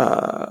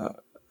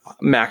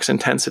max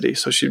intensity.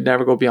 So she'd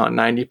never go beyond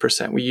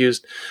 90%. We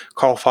used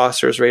Carl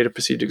Foster's rate of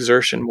perceived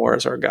exertion more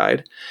as our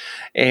guide.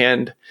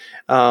 And,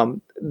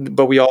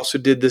 but we also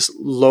did this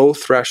low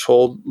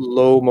threshold,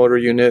 low motor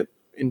unit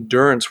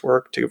endurance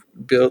work to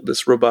build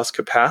this robust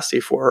capacity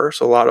for her.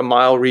 So a lot of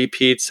mile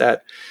repeats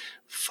at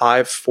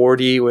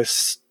 540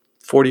 with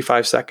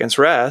 45 seconds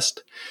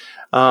rest,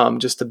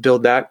 just to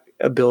build that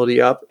ability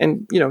up.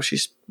 And, she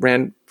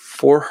ran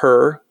for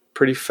her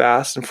pretty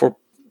fast and for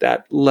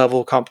that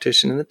level of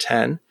competition in the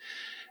 10.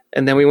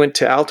 And then we went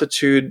to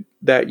altitude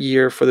that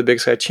year for the Big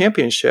Sky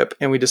Championship,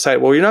 and we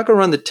decided, well, you're not going to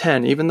run the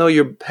 10, even though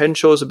your head and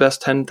shoulders the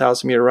best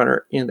 10,000 meter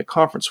runner in the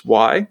conference.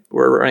 Why?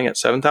 We're running at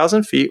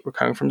 7,000 feet. We're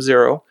coming from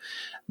zero.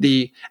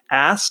 The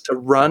ask to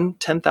run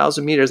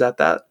 10,000 meters at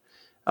that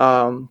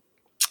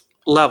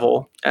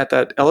level, at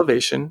that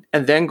elevation,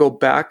 and then go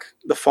back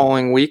the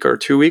following week or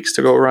 2 weeks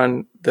to go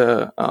run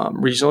the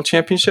regional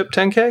championship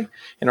 10K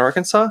in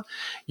Arkansas,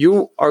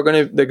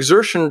 the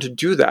exertion to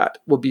do that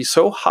will be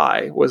so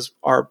high, was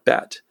our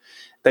bet,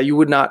 that you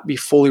would not be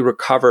fully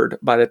recovered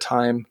by the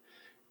time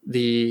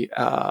the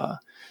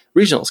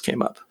regionals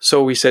came up.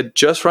 So we said,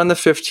 just run the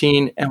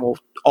 15 and we'll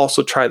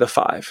also try the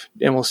 5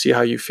 and we'll see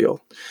how you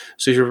feel.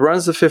 So she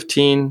runs the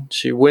 15,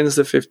 she wins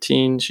the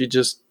 15, she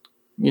just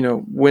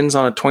wins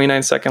on a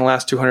 29-second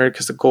last 200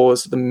 because the goal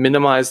is to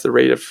minimize the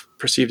rate of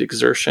perceived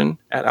exertion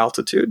at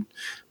altitude,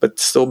 but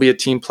still be a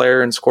team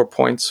player and score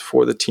points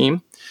for the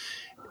team.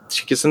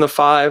 She gets in the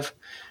 5,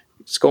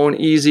 it's going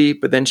easy,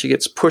 but then she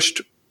gets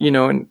pushed,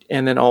 and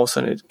then all of a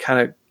sudden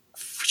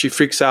she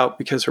freaks out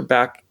because her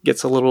back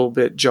gets a little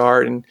bit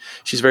jarred and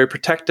she's very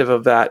protective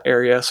of that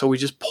area. So we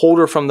just pulled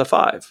her from the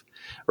 5,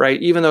 right?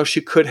 Even though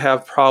she could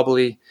have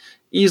probably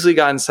easily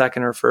gotten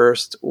second or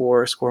first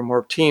or score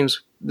more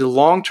teams, the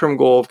long-term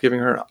goal of giving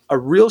her a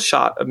real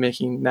shot of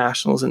making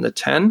nationals in the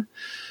 10,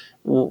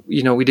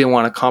 we didn't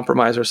want to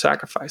compromise or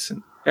sacrifice.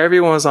 And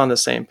everyone was on the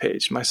same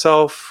page.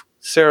 Myself,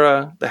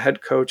 Sarah, the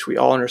head coach, we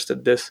all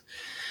understood this.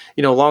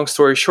 Long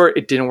story short,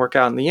 it didn't work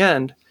out in the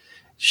end.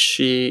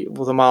 She,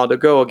 with a mile to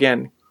go,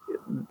 again,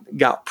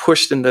 got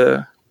pushed in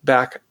the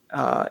back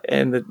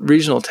in the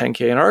regional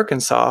 10K in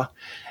Arkansas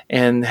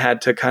and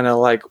had to kind of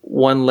like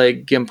one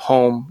leg gimp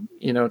home,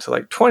 to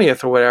like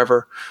 20th or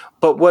whatever.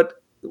 But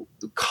what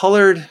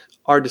colored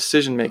our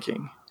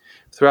decision-making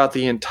throughout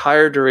the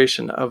entire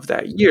duration of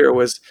that year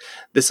was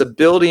this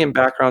ability and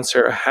background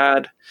Sarah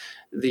had,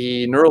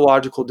 the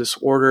neurological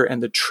disorder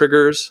and the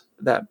triggers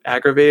that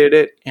aggravated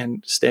it,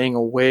 and staying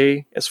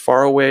away, as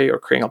far away, or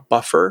creating a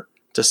buffer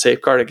to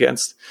safeguard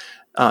against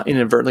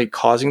inadvertently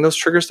causing those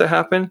triggers to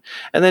happen.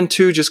 And then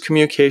 2, just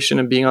communication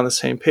and being on the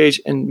same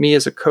page, and me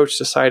as a coach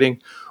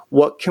deciding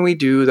what can we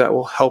do that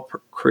will help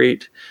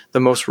create the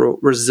most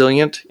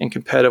resilient and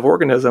competitive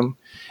organism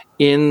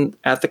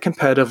at the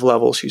competitive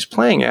level she's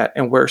playing at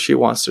and where she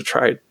wants to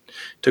try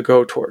to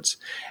go towards.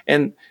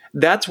 And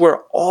that's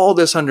where all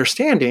this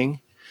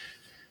understanding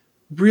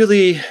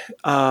really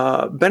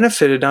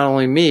benefited not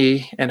only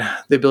me and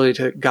the ability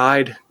to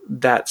guide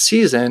that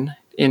season.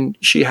 And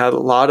she had a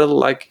lot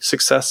of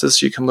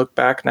successes. You can look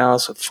back now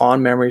as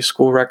fond memory,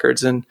 school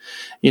records, and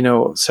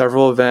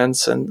several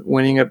events, and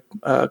winning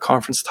a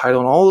conference title,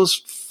 and all those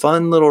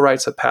fun little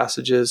rites of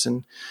passages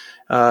and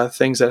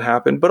things that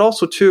happened. But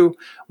also, too,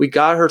 we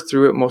got her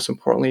through it, most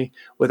importantly,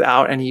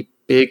 without any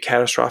big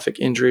catastrophic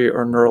injury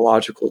or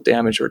neurological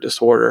damage or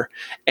disorder,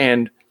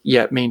 and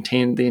yet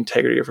maintained the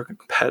integrity of her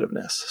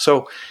competitiveness.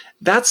 So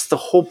that's the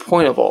whole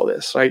point of all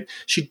this, right?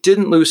 She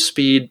didn't lose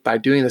speed by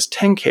doing this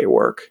 10K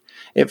work.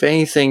 If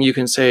anything, you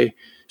can say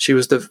she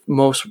was the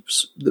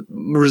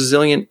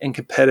resilient and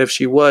competitive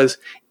she was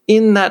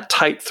in that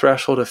tight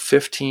threshold of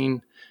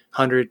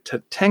 1,500 to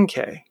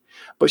 10K.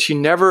 But she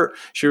ran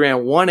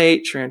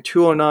 1.8, she ran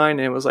 2.09, and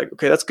it was like,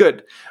 okay, that's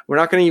good. We're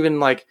not going to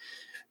even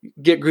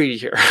get greedy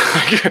here.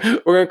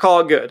 We're going to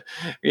call it good.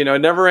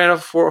 Never ran a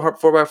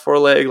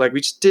 4x4 leg. We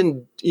just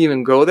didn't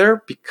even go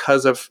there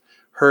because of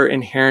her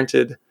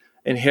inherited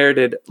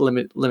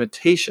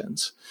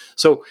limitations.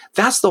 So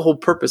that's the whole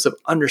purpose of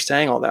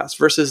understanding all that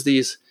versus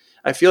these.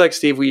 I feel like,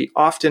 Steve, we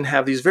often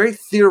have these very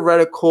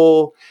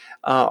theoretical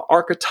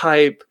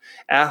archetype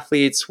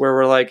athletes where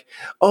we're like,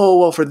 oh,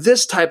 well, for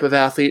this type of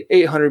athlete,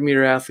 800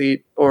 meter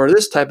athlete, or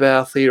this type of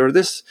athlete, or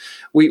this,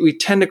 we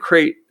tend to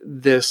create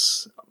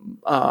this,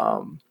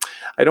 I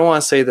don't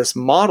want to say this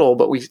model,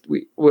 but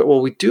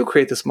we do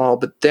create this model,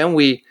 but then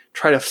we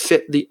try to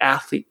fit the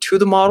athlete to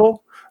the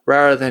model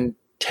rather than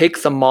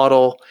take the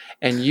model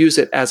and use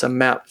it as a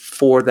map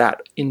for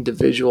that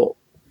individual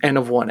N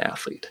of 1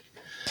 athlete.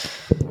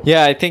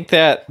 Yeah, I think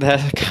that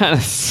kind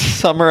of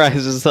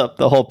summarizes up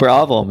the whole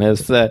problem,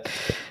 is that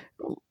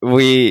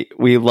we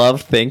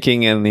love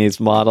thinking in these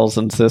models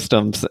and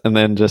systems and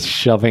then just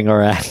shoving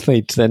our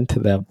athletes into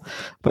them.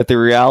 But the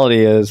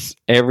reality is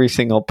every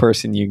single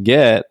person you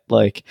get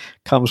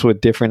comes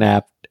with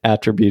different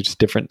attributes,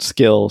 different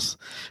skills,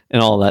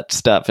 and all that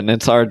stuff. And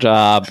it's our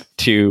job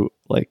to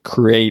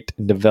create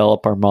and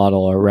develop our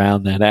model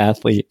around that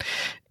athlete.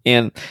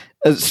 And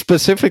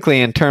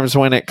specifically in terms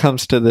when it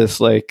comes to this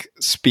like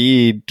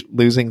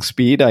losing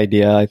speed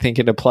idea, I think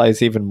it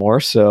applies even more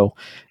so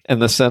in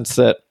the sense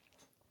that,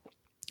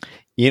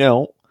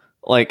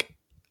 like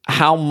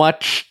how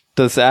much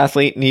does the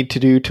athlete need to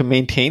do to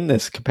maintain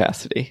this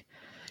capacity?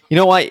 And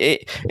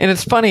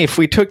it's funny, if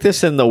we took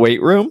this in the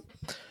weight room,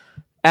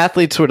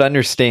 athletes would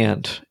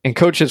understand and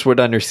coaches would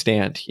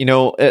understand,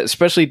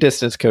 especially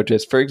distance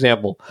coaches. For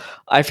example,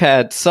 I've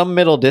had some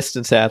middle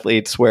distance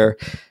athletes where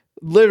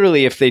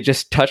literally if they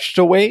just touched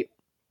a weight,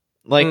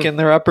 like in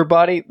their upper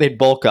body, they'd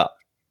bulk up,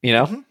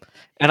 And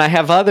I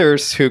have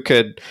others who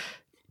could,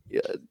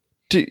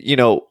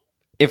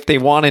 if they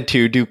wanted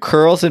to, do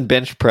curls and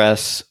bench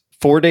press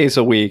 4 days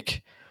a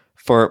week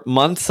for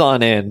months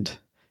on end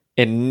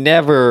and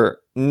never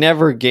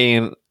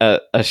gain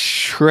a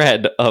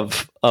shred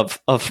of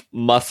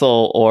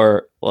muscle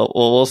or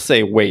we'll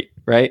say weight,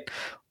 right?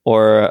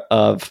 Or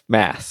of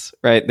mass,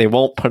 right? They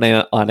won't put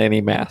on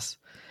any mass.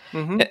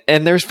 Mm-hmm.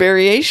 And there's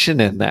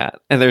variation in that.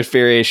 And there's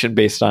variation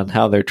based on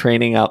how they're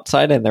training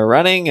outside and they're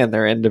running and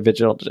their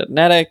individual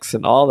genetics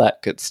and all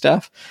that good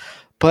stuff.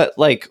 But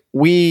like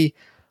we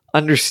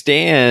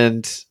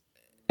understand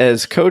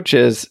as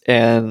coaches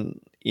and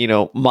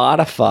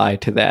modify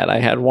to that. I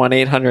had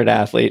 1-800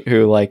 athlete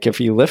who, like, if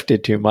he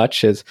lifted too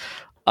much, his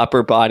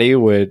upper body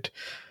would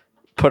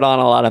put on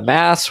a lot of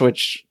mass,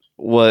 which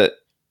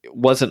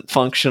wasn't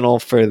functional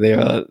for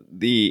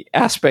the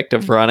aspect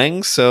of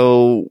running.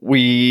 So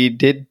we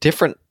did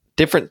different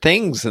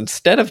things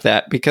instead of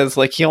that, because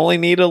like he only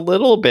needed a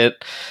little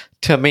bit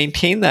to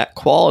maintain that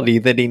quality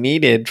that he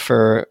needed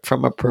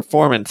from a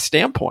performance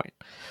standpoint.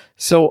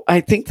 So I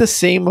think the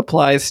same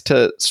applies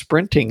to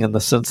sprinting in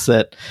the sense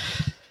that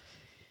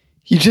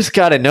you just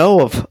got to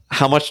know of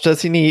how much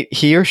does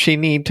he or she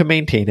need to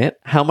maintain it?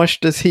 How much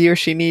does he or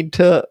she need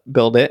to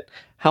build it?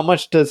 How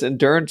much does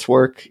endurance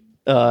work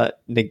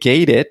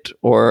negate it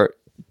or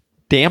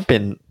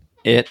dampen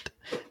it?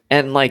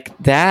 And like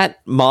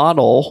that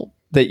model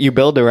that you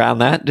build around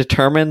that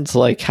determines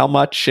like how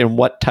much and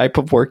what type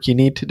of work you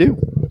need to do.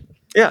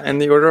 Yeah,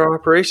 and the order of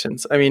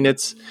operations. I mean,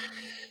 it's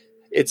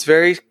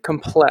very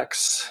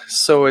complex,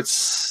 so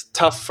it's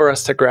tough for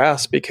us to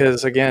grasp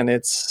because, again,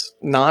 it's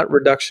not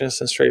reductionist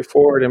and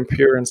straightforward and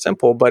pure and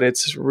simple, but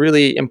it's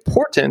really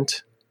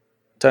important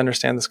to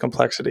understand this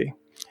complexity.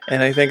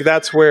 And I think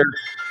that's where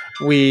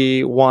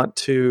we want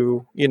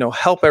to,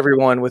 help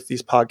everyone with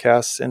these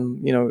podcasts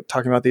and,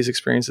 talking about these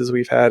experiences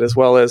we've had, as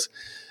well as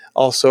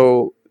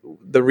also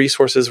the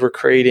resources we're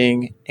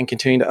creating and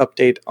continuing to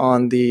update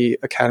on the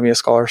Academy of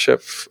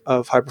Scholarship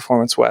of High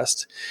Performance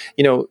West.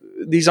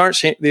 These aren't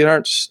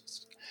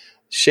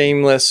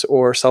shameless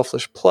or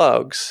selfish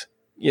plugs,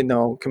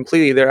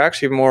 completely. They're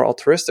actually more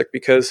altruistic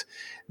because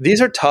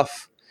these are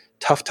tough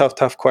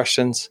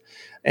questions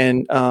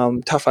and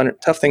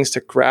tough things to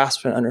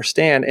grasp and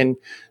understand. And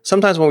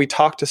sometimes when we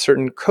talk to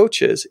certain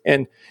coaches,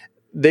 and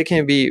they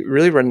can be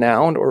really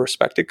renowned or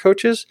respected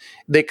coaches,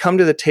 they come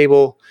to the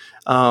table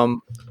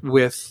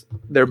with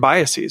their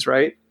biases,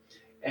 right?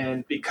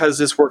 And because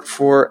this worked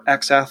for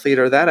X athlete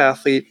or that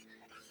athlete,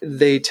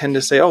 they tend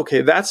to say,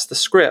 okay, that's the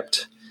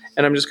script,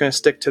 and I'm just going to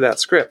stick to that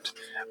script.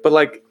 But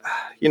like,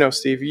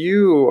 Steve,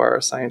 you are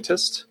a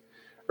scientist,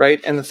 right?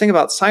 And the thing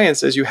about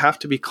science is you have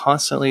to be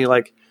constantly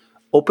like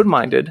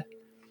open-minded,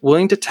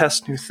 willing to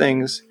test new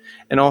things,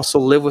 and also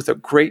live with a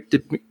great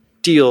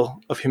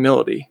deal of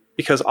humility.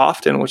 Because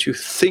often what you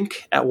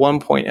think at one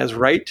point as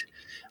right,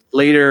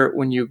 later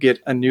when you get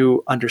a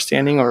new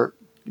understanding or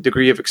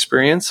degree of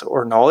experience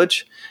or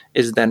knowledge,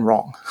 is then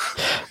wrong.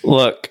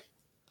 Look,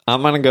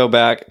 I'm going to go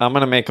back. I'm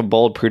going to make a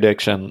bold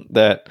prediction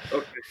that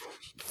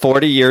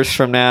 40 years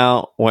from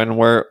now, when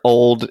we're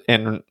old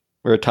and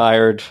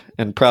retired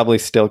and probably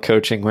still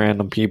coaching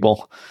random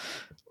people,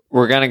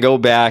 we're going to go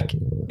back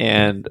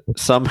and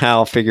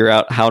somehow figure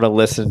out how to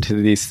listen to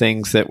these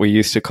things that we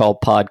used to call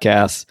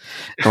podcasts.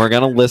 And we're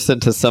going to listen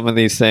to some of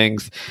these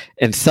things,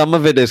 and some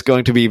of it is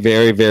going to be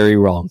very, very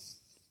wrong.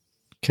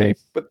 Okay.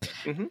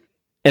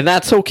 And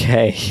that's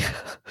okay,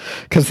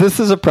 because this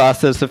is a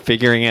process of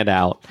figuring it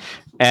out.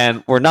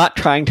 And we're not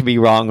trying to be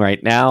wrong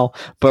right now,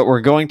 but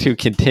we're going to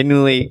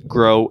continually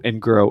grow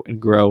and grow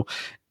and grow.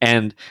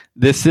 And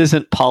this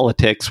isn't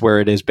politics where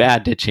it is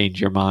bad to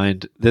change your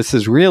mind. This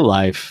is real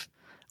life,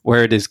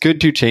 where it is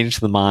good to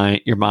change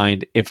your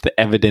mind if the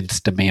evidence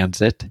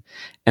demands it.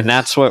 And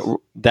that's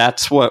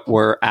what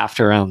we're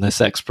after on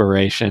this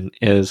exploration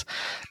is,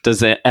 does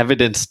the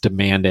evidence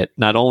demand it?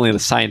 Not only the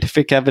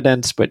scientific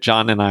evidence, but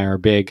John and I are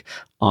big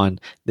on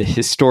the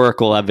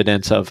historical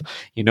evidence of,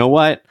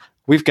 what?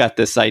 We've got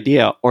this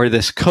idea, or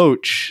this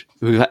coach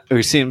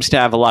who seems to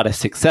have a lot of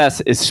success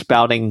is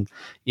spouting,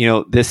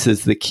 this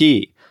is the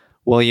key.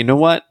 Well, you know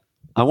what?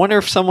 I wonder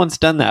if someone's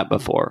done that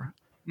before.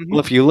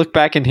 Well, if you look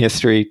back in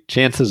history,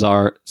 chances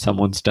are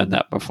someone's done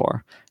that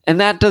before. And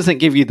that doesn't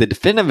give you the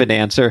definitive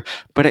answer,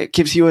 but it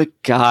gives you a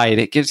guide.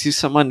 It gives you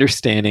some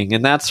understanding.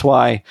 And that's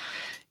why,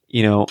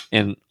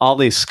 in all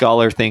these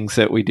scholar things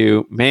that we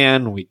do,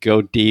 man, we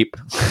go deep.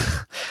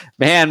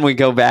 Man, we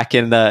go back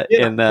in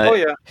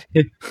the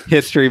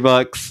history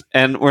books,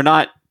 and we're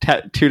not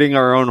tooting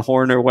our own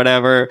horn or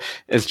whatever.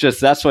 It's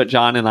just that's what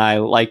John and I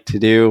like to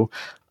do.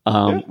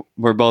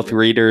 We're both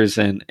readers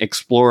and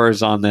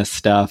explorers on this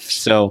stuff,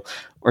 so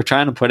we're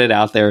trying to put it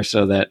out there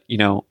so that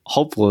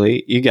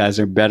hopefully you guys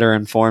are better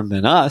informed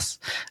than us,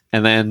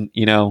 and then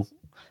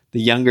the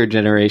younger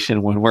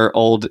generation, when we're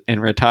old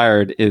and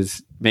retired,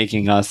 is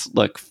making us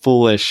look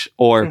foolish,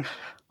 or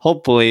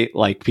hopefully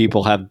like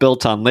people have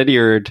built on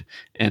Lydiard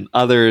and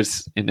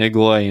others in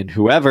Igloy and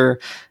whoever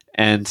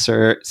and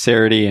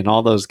Cerity and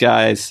all those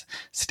guys,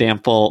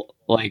 Stample,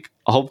 like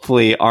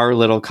hopefully our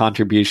little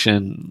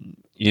contribution,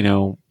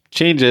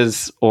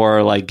 changes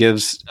or like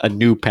gives a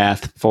new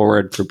path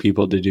forward for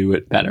people to do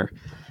it better.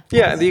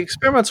 Yeah, the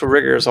experimental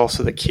rigor is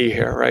also the key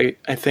here, right?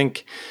 I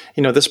think,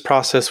 this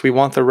process, we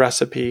want the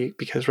recipe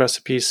because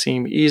recipes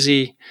seem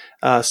easy,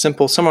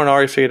 simple. Someone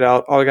already figured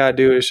out, all I got to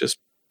do is just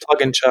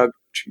plug and chug,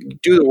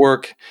 do the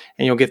work,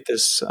 and you'll get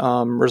this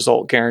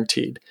result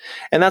guaranteed.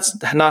 And that's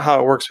not how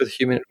it works with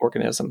human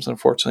organisms,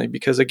 unfortunately,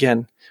 because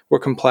again, we're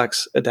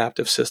complex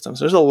adaptive systems.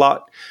 There's a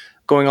lot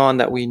going on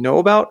that we know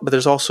about, but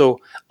there's also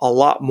a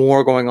lot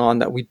more going on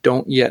that we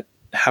don't yet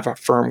have a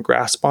firm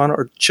grasp on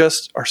or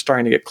just are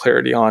starting to get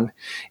clarity on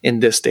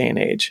in this day and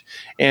age.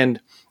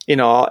 And,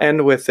 I'll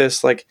end with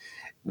this, like,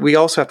 we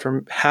also have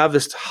to have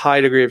this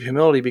high degree of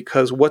humility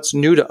because what's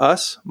new to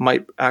us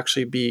might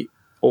actually be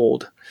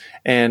old.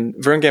 And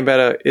Vern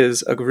Gambetta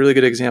is a really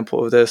good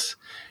example of this.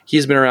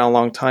 He's been around a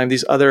long time.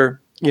 These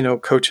other,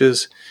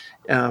 coaches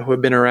who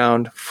have been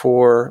around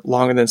for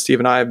longer than Steve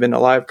and I have been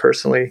alive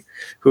personally,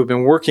 who have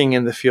been working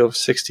in the field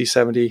 60,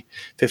 70,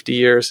 50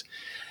 years,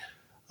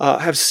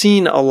 have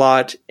seen a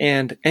lot,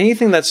 and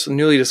anything that's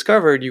newly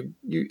discovered,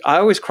 I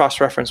always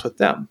cross-reference with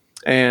them.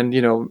 And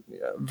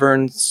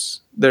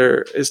Vern's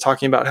there is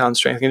talking about how in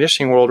strength and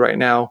conditioning world right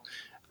now,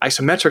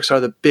 isometrics are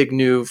the big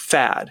new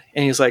fad.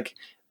 And he's like,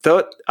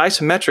 though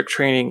isometric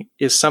training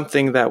is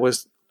something that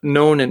was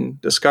known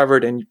and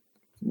discovered and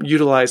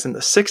utilized in the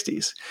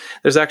 60s.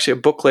 There's actually a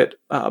booklet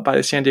by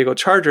the San Diego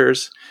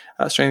Chargers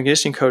strength and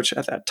conditioning coach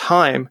at that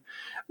time,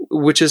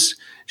 which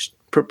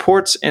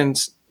purports and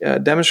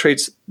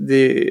demonstrates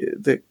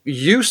the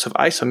use of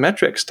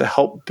isometrics to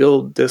help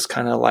build this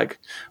kind of like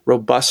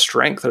robust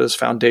strength, that is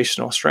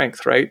foundational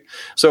strength, right?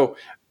 So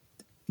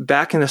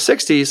back in the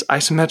 60s,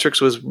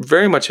 isometrics was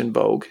very much in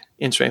vogue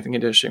in strength and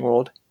conditioning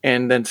world,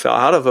 and then fell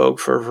out of vogue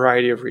for a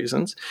variety of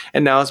reasons.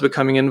 And now it's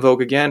becoming in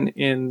vogue again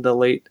in the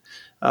late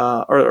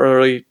or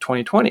early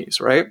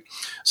 2020s, right?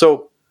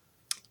 So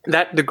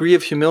that degree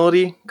of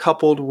humility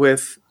coupled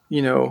with,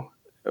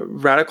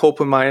 radical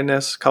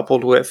open-mindedness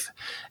coupled with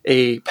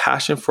a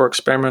passion for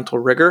experimental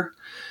rigor.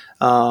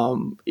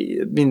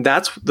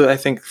 That's I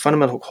think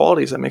fundamental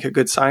qualities that make a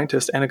good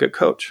scientist and a good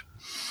coach.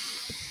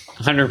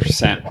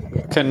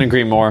 100%. Couldn't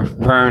agree more.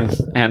 Vern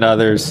and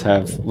others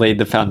have laid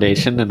the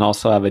foundation and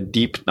also have a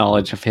deep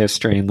knowledge of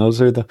history, and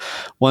those are the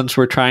ones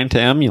we're trying to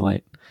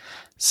emulate.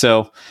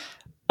 So,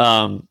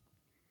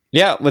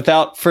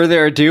 without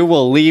further ado,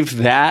 we'll leave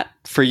that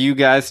for you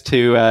guys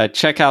to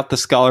check out the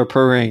Scholar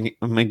Program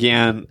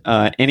again.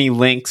 Any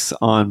links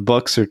on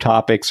books or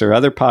topics or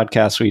other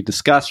podcasts we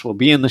discussed will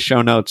be in the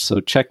show notes,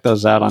 so check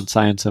those out on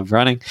Science of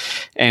Running,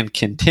 and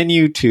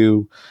continue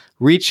to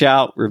reach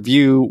out,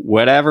 review,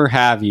 whatever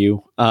have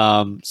you,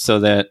 so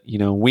that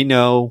we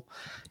know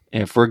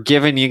if we're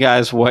giving you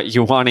guys what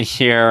you want to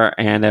hear,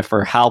 and if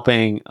we're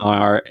helping,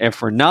 or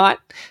if we're not,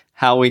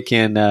 how we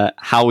can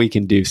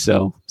do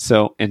so.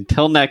 So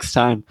until next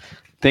time,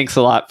 thanks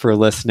a lot for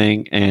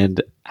listening,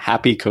 and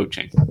happy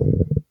coaching.